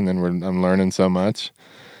rafting and then I'm learning so much.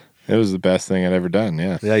 It was the best thing I'd ever done,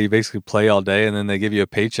 yeah. Yeah, you basically play all day and then they give you a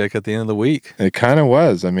paycheck at the end of the week. It kind of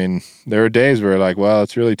was. I mean, there were days where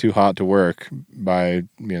it's really too hot to work by,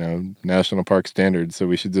 national park standards, so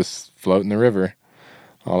we should just float in the river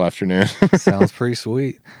all afternoon. Sounds pretty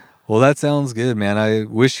sweet. Well, that sounds good, man. I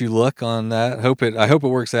wish you luck on that. I hope it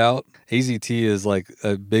works out. AZT is like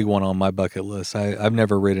a big one on my bucket list. I've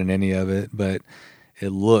never ridden any of it, but it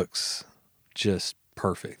looks just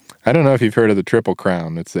perfect. I don't know if you've heard of the Triple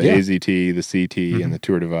Crown. It's the AZT, the CT, and the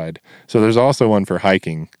Tour Divide. So there's also one for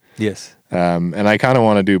hiking. Yes. And I kind of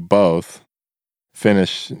want to do both.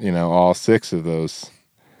 Finish, all 6 of those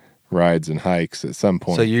rides and hikes at some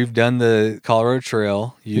point. So you've done the Colorado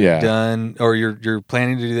Trail. You've done, or you're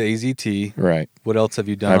planning to do the AZT. Right. What else have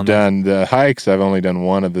you done? I've done the hikes. I've only done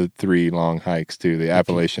one of the 3 long hikes too, the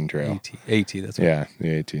Appalachian Trail. AT, that's right. Yeah,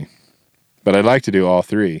 the AT. But I'd like to do all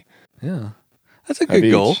 3. Yeah. That's a good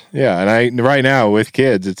goal. Yeah, and right now with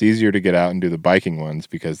kids, it's easier to get out and do the biking ones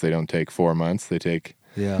because they don't take 4 months. They take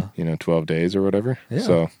 12 days or whatever. Yeah.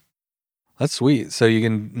 So that's sweet. So you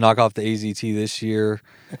can knock off the AZT this year.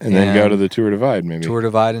 And then go to the Tour Divide maybe. Tour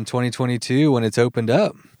Divide in 2022 when it's opened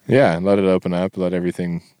up. Yeah, let it open up, let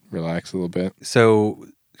everything relax a little bit. So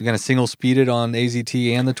you're going to single speed it on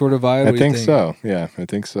AZT and the Tour Divide? I think so. Yeah, I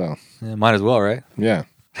think so. Yeah, might as well, right? Yeah.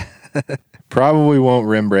 Probably won't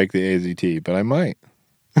rim brake the AZT, but I might.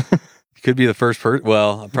 Could be the first person.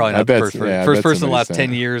 Well, probably not the first person. First person in the last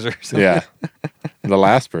 10 years or something. Yeah. The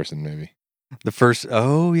last person, maybe. The first,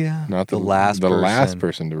 not the last person. The last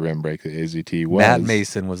person to rim brake the AZT was. Matt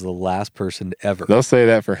Mason was the last person ever. They'll say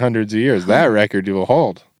that for hundreds of years. That record you will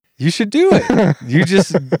hold. You should do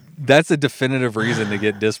it. That's a definitive reason to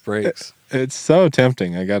get disc brakes. It's so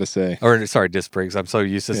tempting, I got to say. Or, sorry, disc brakes. I'm so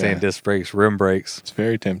used to saying disc brakes, rim brakes. It's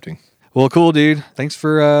very tempting. Well, cool, dude. Thanks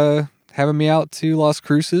for having me out to Las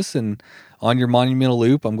Cruces and on your monumental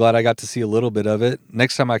loop. I'm glad I got to see a little bit of it.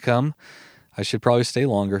 Next time I come, I should probably stay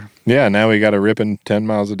longer. Yeah, now we got a ripping 10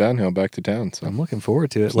 miles of downhill back to town. So I'm looking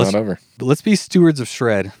forward to it. It's not over. Let's be stewards of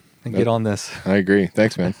shred and get on this. I agree.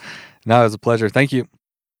 Thanks, man. No, it was a pleasure. Thank you.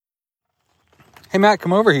 Hey, Matt,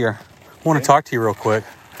 come over here. I want to talk to you real quick.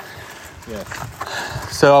 Yeah.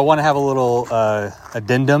 So I want to have a little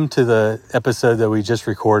addendum to the episode that we just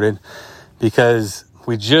recorded because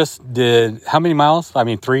we just did, how many miles?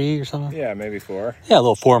 3 or something? Yeah, maybe 4. Yeah, a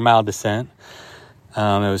little 4-mile descent. It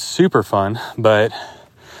was super fun, but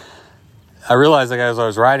I realized as I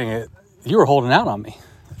was riding it, you were holding out on me.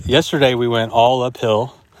 yesterday we went all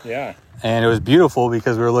uphill. Yeah. And it was beautiful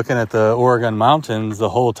because we were looking at the Oregon mountains the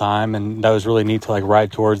whole time, and that was really neat to like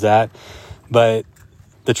ride towards that. But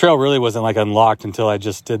the trail really wasn't like unlocked until I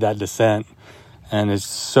just did that descent, and it's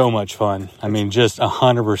so much fun. I mean, just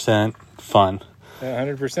 100% fun.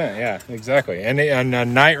 100%, yeah, exactly. And on a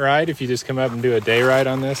night ride, if you just come up and do a day ride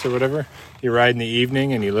on this or whatever, you ride in the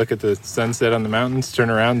evening and you look at the sunset on the mountains,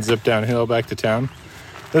 turn around, zip downhill back to town.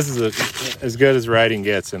 This is as good as riding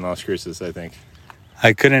gets in Las Cruces, I think.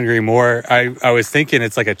 I couldn't agree more. I was thinking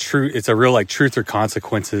it's a real like truth or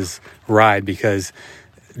consequences ride, because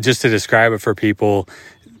just to describe it for people,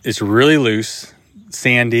 it's really loose,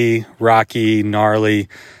 sandy, rocky, gnarly.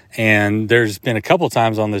 And there's been a couple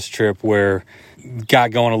times on this trip where got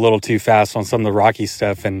going a little too fast on some of the rocky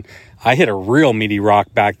stuff. And I hit a real meaty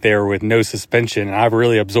rock back there with no suspension. And I've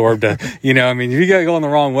really absorbed if you got going the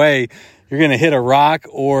wrong way, you're going to hit a rock,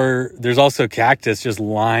 or there's also cactus just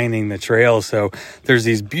lining the trail. So there's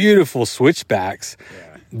these beautiful switchbacks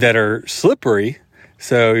that are slippery.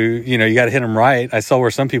 So, you got to hit them right. I saw where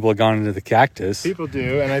some people have gone into the cactus. People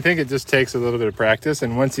do. And I think it just takes a little bit of practice.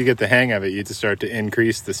 And once you get the hang of it, you just start to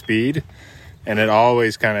increase the speed. And it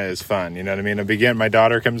always kind of is fun. You know what I mean? My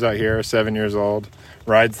daughter comes out here, 7 years old,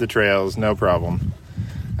 rides the trails, no problem.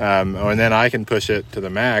 And then I can push it to the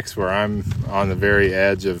max where I'm on the very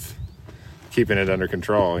edge of keeping it under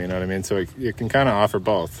control, you know what I mean? So it can kind of offer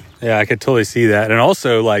both. Yeah, I could totally see that. And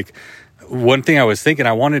also, like, one thing I was thinking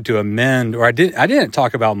I wanted to amend, or I didn't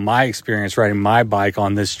talk about my experience riding my bike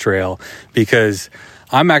on this trail, because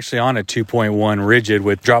I'm actually on a 2.1 rigid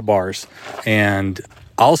with drop bars. And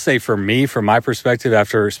I'll say for me, from my perspective,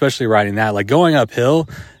 after especially riding that, like going uphill,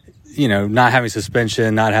 not having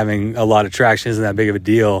suspension, not having a lot of traction isn't that big of a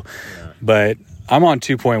deal. Yeah. But I'm on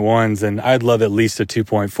 2.1s, and I'd love at least a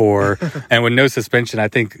 2.4. And with no suspension, I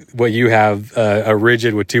think what you have, a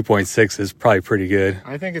rigid with 2.6, is probably pretty good.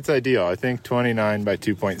 I think it's ideal. I think 29 by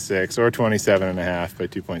 2.6 or 27.5 by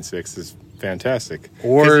 2.6 is fantastic.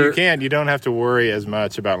 Or you don't have to worry as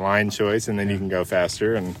much about line choice, and then you can go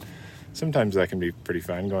faster. And sometimes that can be pretty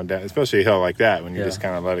fun going down, especially a hill like that when you just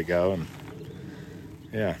kind of let it go. And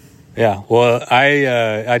yeah. Well,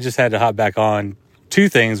 I just had to hop back on. Two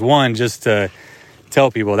things. One, just to tell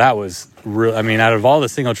people that was real. I mean, out of all the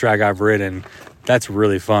single track I've ridden, that's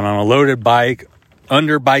really fun on a loaded bike,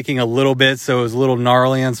 under biking a little bit. So it was a little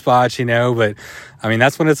gnarly in spots, but I mean,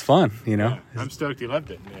 that's when it's fun, Yeah, I'm stoked you loved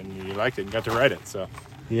it and you liked it and got to ride it. So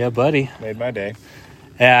yeah, buddy. Made my day.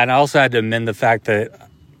 Yeah. And I also had to amend the fact that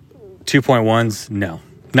 2.1s, no,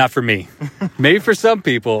 not for me. Maybe for some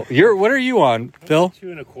people. What are you on, Phil?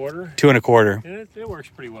 2.25. 2.25. It works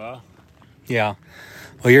pretty well. Yeah.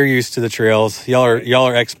 Well, you're used to the trails. Y'all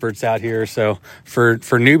are experts out here. So for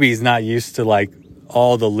newbies not used to like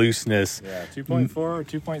all the looseness. Yeah, 2.4 or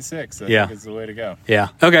 2.6. I think is the way to go. Yeah.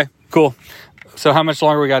 Okay, cool. So how much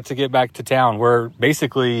longer we got to get back to town? We're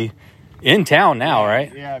basically in town now,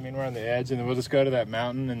 right? Yeah, I mean, we're on the edge, and then we'll just go to that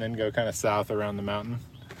mountain and then go kind of south around the mountain.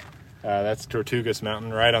 That's Tortugas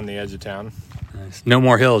Mountain, right on the edge of town. Nice. No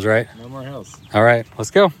more hills, right? No more hills. All right,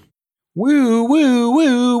 let's go. Woo, woo,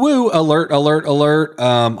 woo, woo. Alert, alert, alert.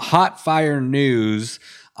 Hot fire news.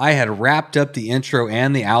 I had wrapped up the intro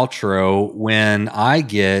and the outro when I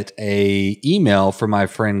get a email from my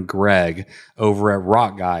friend Greg over at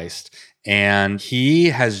Rockgeist. And he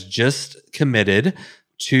has just committed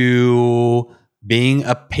to being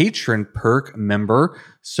a patron perk member.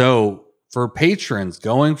 So for patrons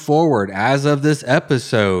going forward, as of this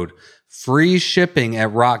episode, free shipping at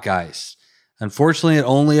Rockgeist. Unfortunately, it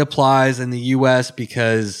only applies in the U.S.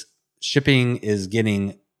 because shipping is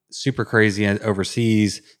getting super crazy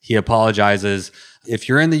overseas. He apologizes. If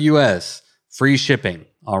you're in the U.S., free shipping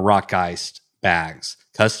on Rockgeist bags,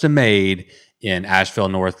 custom made in Asheville,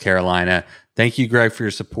 North Carolina. Thank you, Greg, for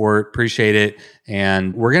your support. Appreciate it.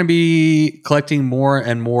 And we're going to be collecting more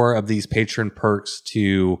and more of these patron perks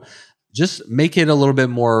to just make it a little bit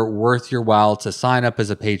more worth your while to sign up as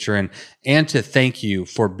a patron and to thank you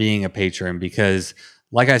for being a patron. Because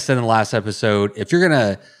like I said in the last episode, if you're going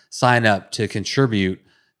to sign up to contribute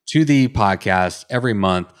to the podcast every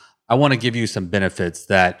month, I want to give you some benefits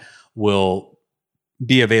that will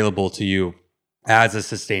be available to you as a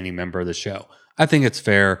sustaining member of the show. I think it's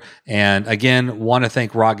fair. And again, want to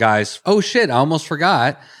thank Rockgeist. Oh shit, I almost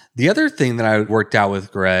forgot. The other thing that I worked out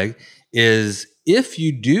with Greg is if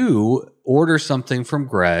you do order something from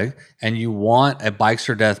Greg and you want a Bikes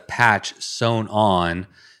or Death patch sewn on,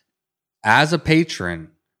 as a patron,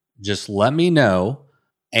 just let me know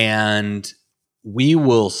and we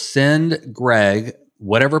will send Greg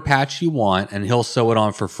whatever patch you want and he'll sew it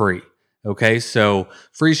on for free. Okay, so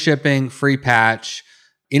free shipping, free patch.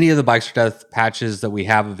 any of the Bikes for Death patches that we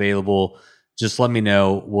have available, just let me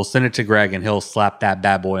know. We'll send it to Greg and he'll slap that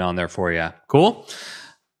bad boy on there for you. Cool?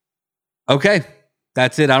 Okay.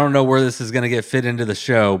 That's it. I don't know where this is going to get fit into the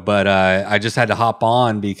show, but I just had to hop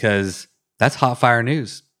on because that's hot fire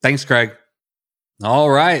news. Thanks, Greg. All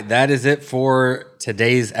right. That is it for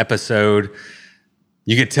today's episode.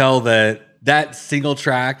 You could tell that single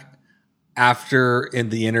track after in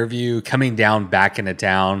the interview coming down back into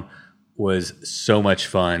town was so much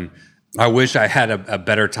fun. I wish I had a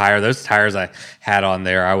better tire. Those tires I had on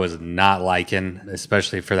there, I was not liking,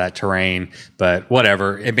 especially for that terrain, but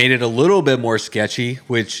whatever. It made it a little bit more sketchy,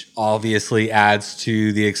 which obviously adds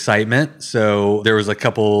to the excitement. So there was a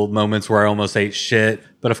couple moments where I almost ate shit,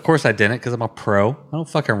 but of course I didn't because I'm a pro. I don't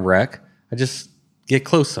fucking wreck. I just get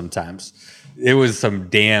close sometimes. It was some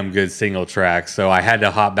damn good single track. So I had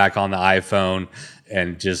to hop back on the iPhone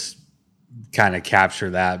and just kind of capture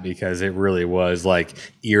that because it really was like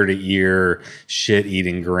ear to ear, shit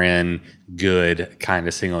eating grin, good kind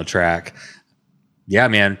of single track. Yeah,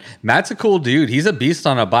 man. Matt's a cool dude. He's a beast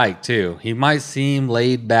on a bike too. He might seem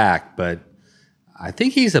laid back, but I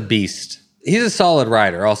think he's a beast. He's a solid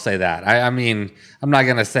rider. I'll say that. I mean, I'm not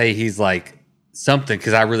going to say he's like something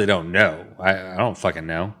because I really don't know. I don't fucking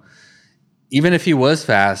know. Even if he was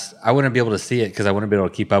fast, I wouldn't be able to see it because I wouldn't be able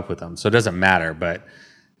to keep up with him. So it doesn't matter, but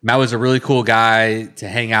Matt was a really cool guy to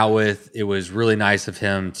hang out with. It was really nice of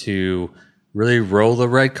him to really roll the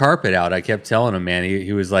red carpet out. I kept telling him, man,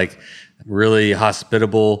 he was like really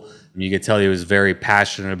hospitable. You could tell he was very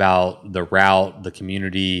passionate about the route, the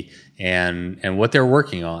community, and what they're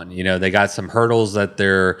working on. You know, they got some hurdles that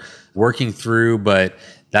they're working through, but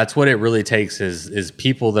that's what it really takes is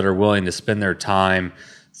people that are willing to spend their time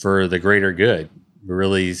for the greater good,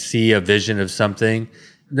 really see a vision of something.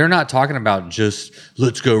 They're not talking about just,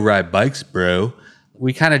 let's go ride bikes, bro.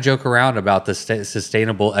 We kind of joke around about the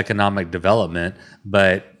sustainable economic development,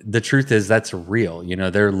 but the truth is that's real. You know,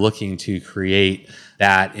 they're looking to create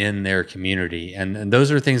that in their community. And those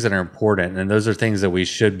are things that are important. And those are things that we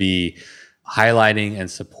should be highlighting and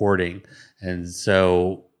supporting. And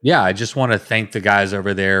so, yeah, I just want to thank the guys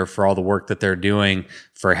over there for all the work that they're doing,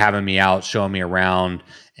 for having me out, showing me around,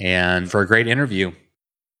 and for a great interview.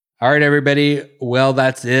 All right, everybody. Well,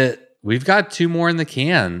 that's it. We've got 2 more in the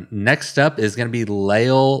can. Next up is going to be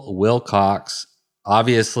Lael Wilcox.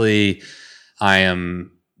 Obviously, I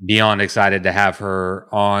am beyond excited to have her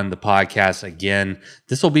on the podcast again.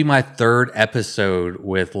 This will be my 3rd episode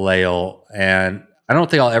with Lael, and I don't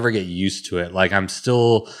think I'll ever get used to it. Like, I'm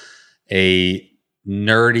still a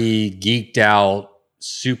nerdy, geeked out,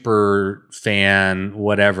 super fan,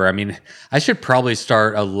 whatever. I mean, I should probably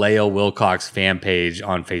start a Lael Wilcox fan page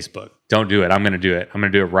on Facebook. Don't do it. I'm going to do it. I'm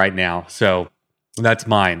going to do it right now. So that's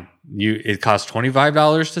mine. It costs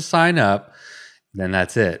 $25 to sign up. Then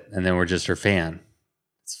that's it. And then we're just her fan.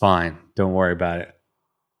 It's fine. Don't worry about it.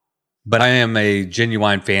 But I am a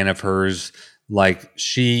genuine fan of hers. Like,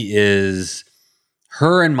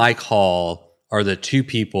 her and Mike Hall are the 2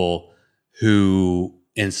 people who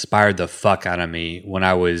inspired the fuck out of me when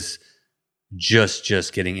I was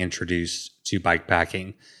just getting introduced to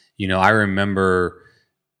bikepacking. You know, I remember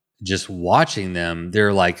just watching them.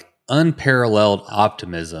 They're like unparalleled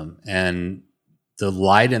optimism and the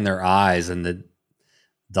light in their eyes and the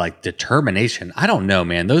like determination. I don't know,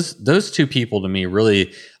 man. Those 2 people to me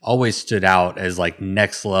really always stood out as like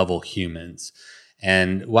next level humans.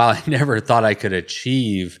 And while I never thought I could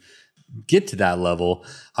get to that level,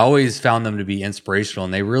 I always found them to be inspirational,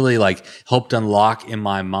 and they really like helped unlock in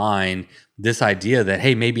my mind this idea that,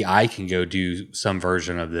 hey, maybe I can go do some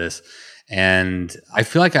version of this. And I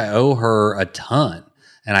feel like I owe her a ton.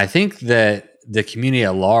 And I think that the community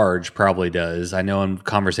at large probably does. I know in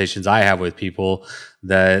conversations I have with people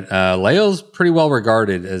that Lael's pretty well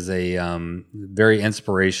regarded as a very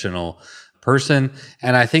inspirational person.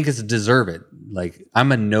 And I think it's deserved. Like,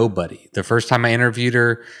 I'm a nobody. The first time I interviewed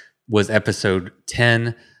her was episode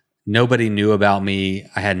 10. Nobody knew about me.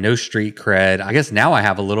 I had no street cred. I guess now I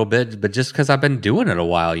have a little bit, but just because I've been doing it a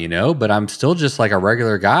while, you know, but I'm still just like a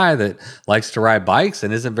regular guy that likes to ride bikes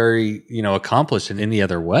and isn't very, you know, accomplished in any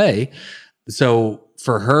other way. So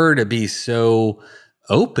for her to be so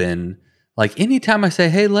open, like anytime I say,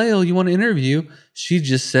 hey, Lael, you want to interview? She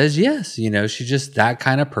just says yes. You know, she's just that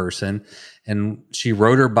kind of person. And she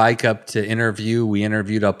rode her bike up to interview. We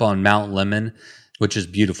interviewed up on Mount Lemmon, which is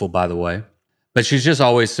beautiful, by the way. But she's just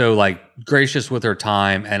always so like gracious with her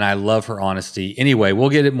time, and I love her honesty. Anyway, we'll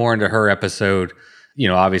get it more into her episode, you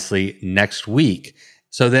know, obviously next week.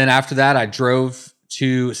 So then after that, I drove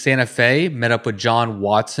to Santa Fe, met up with John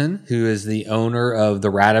Watson, who is the owner of the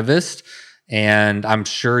Radavist. and I'm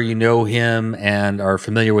sure you know him and are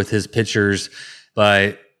familiar with his pictures,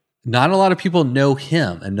 but not a lot of people know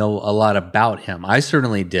him and know a lot about him. I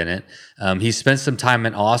certainly didn't. He spent some time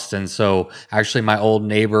in Austin. So actually my old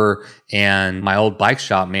neighbor and my old bike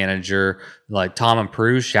shop manager, like Tom and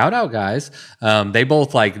Prue, shout out guys. They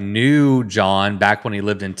both like knew John back when he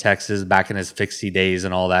lived in Texas, back in his fixie days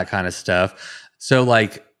and all that kind of stuff. So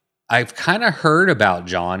like I've kind of heard about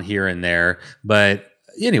John here and there, but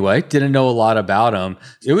anyway, didn't know a lot about him.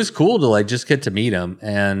 It was cool to like just get to meet him.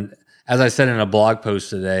 And as I said in a blog post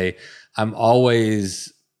today, I'm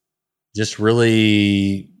always just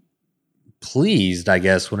really pleased, I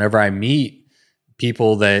guess, whenever I meet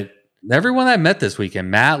people that everyone I met this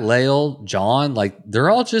weekend, Matt, Lael, John, like they're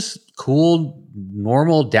all just cool,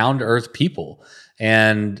 normal, down-to-earth people.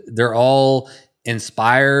 And they're all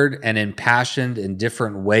inspired and impassioned in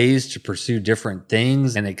different ways to pursue different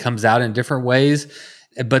things. And it comes out in different ways.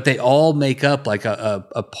 But they all make up like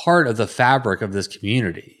a part of the fabric of this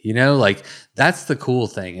community, you know, like that's the cool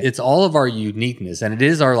thing. It's all of our uniqueness, and it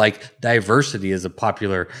is our like diversity is a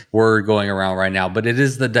popular word going around right now, but it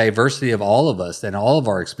is the diversity of all of us and all of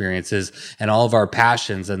our experiences and all of our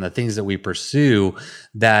passions and the things that we pursue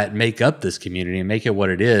that make up this community and make it what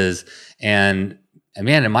it is. And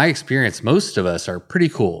man, in my experience, most of us are pretty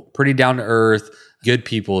cool, pretty down to earth, good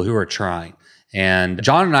people who are trying. And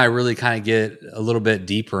John and I really kind of get a little bit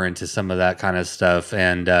deeper into some of that kind of stuff.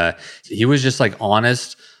 And he was just like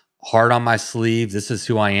honest, hard on my sleeve. This is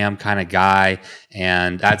who I am kind of guy.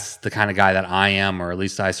 And that's the kind of guy that I am, or at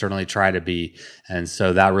least I certainly try to be. And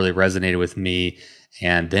so that really resonated with me.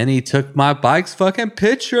 And then he took my bike's fucking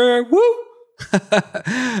picture. Woo!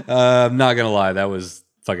 I'm not going to lie. That was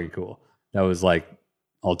fucking cool. That was like,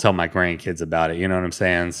 I'll tell my grandkids about it. You know what I'm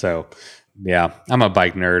saying? So yeah, I'm a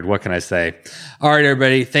bike nerd. What can I say? All right,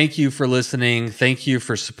 everybody. Thank you for listening. Thank you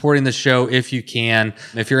for supporting the show if you can.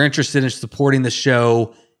 If you're interested in supporting the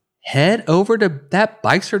show, head over to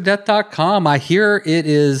thatbikesfordeath.com. I hear it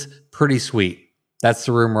is pretty sweet. That's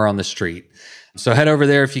the rumor on the street. So head over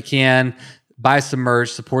there if you can. Buy some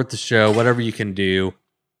merch, support the show, whatever you can do.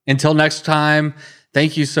 Until next time,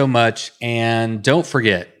 thank you so much. And don't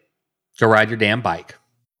forget, go ride your damn bike.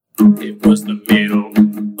 It was the middle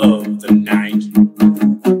of the night.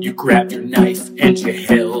 You grabbed your knife and you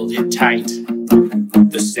held it tight.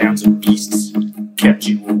 The sounds of beasts kept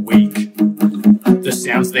you awake. The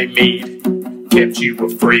sounds they made kept you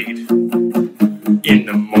afraid. In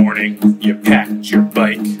the morning, you packed your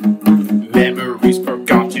bike. Memories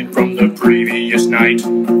forgotten from the previous night.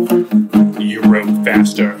 You rode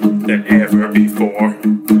faster than ever before.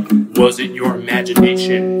 Was it your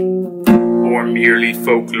imagination? Or merely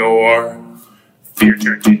folklore? Fear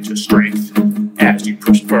turned into strength as you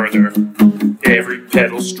pushed further. Every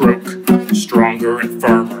pedal stroke, stronger and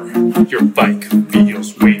firmer. Your bike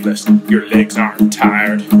feels weightless, your legs aren't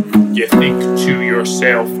tired. You think to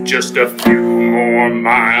yourself, just a few more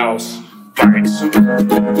miles. Bikes for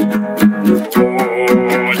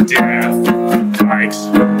death. Bikes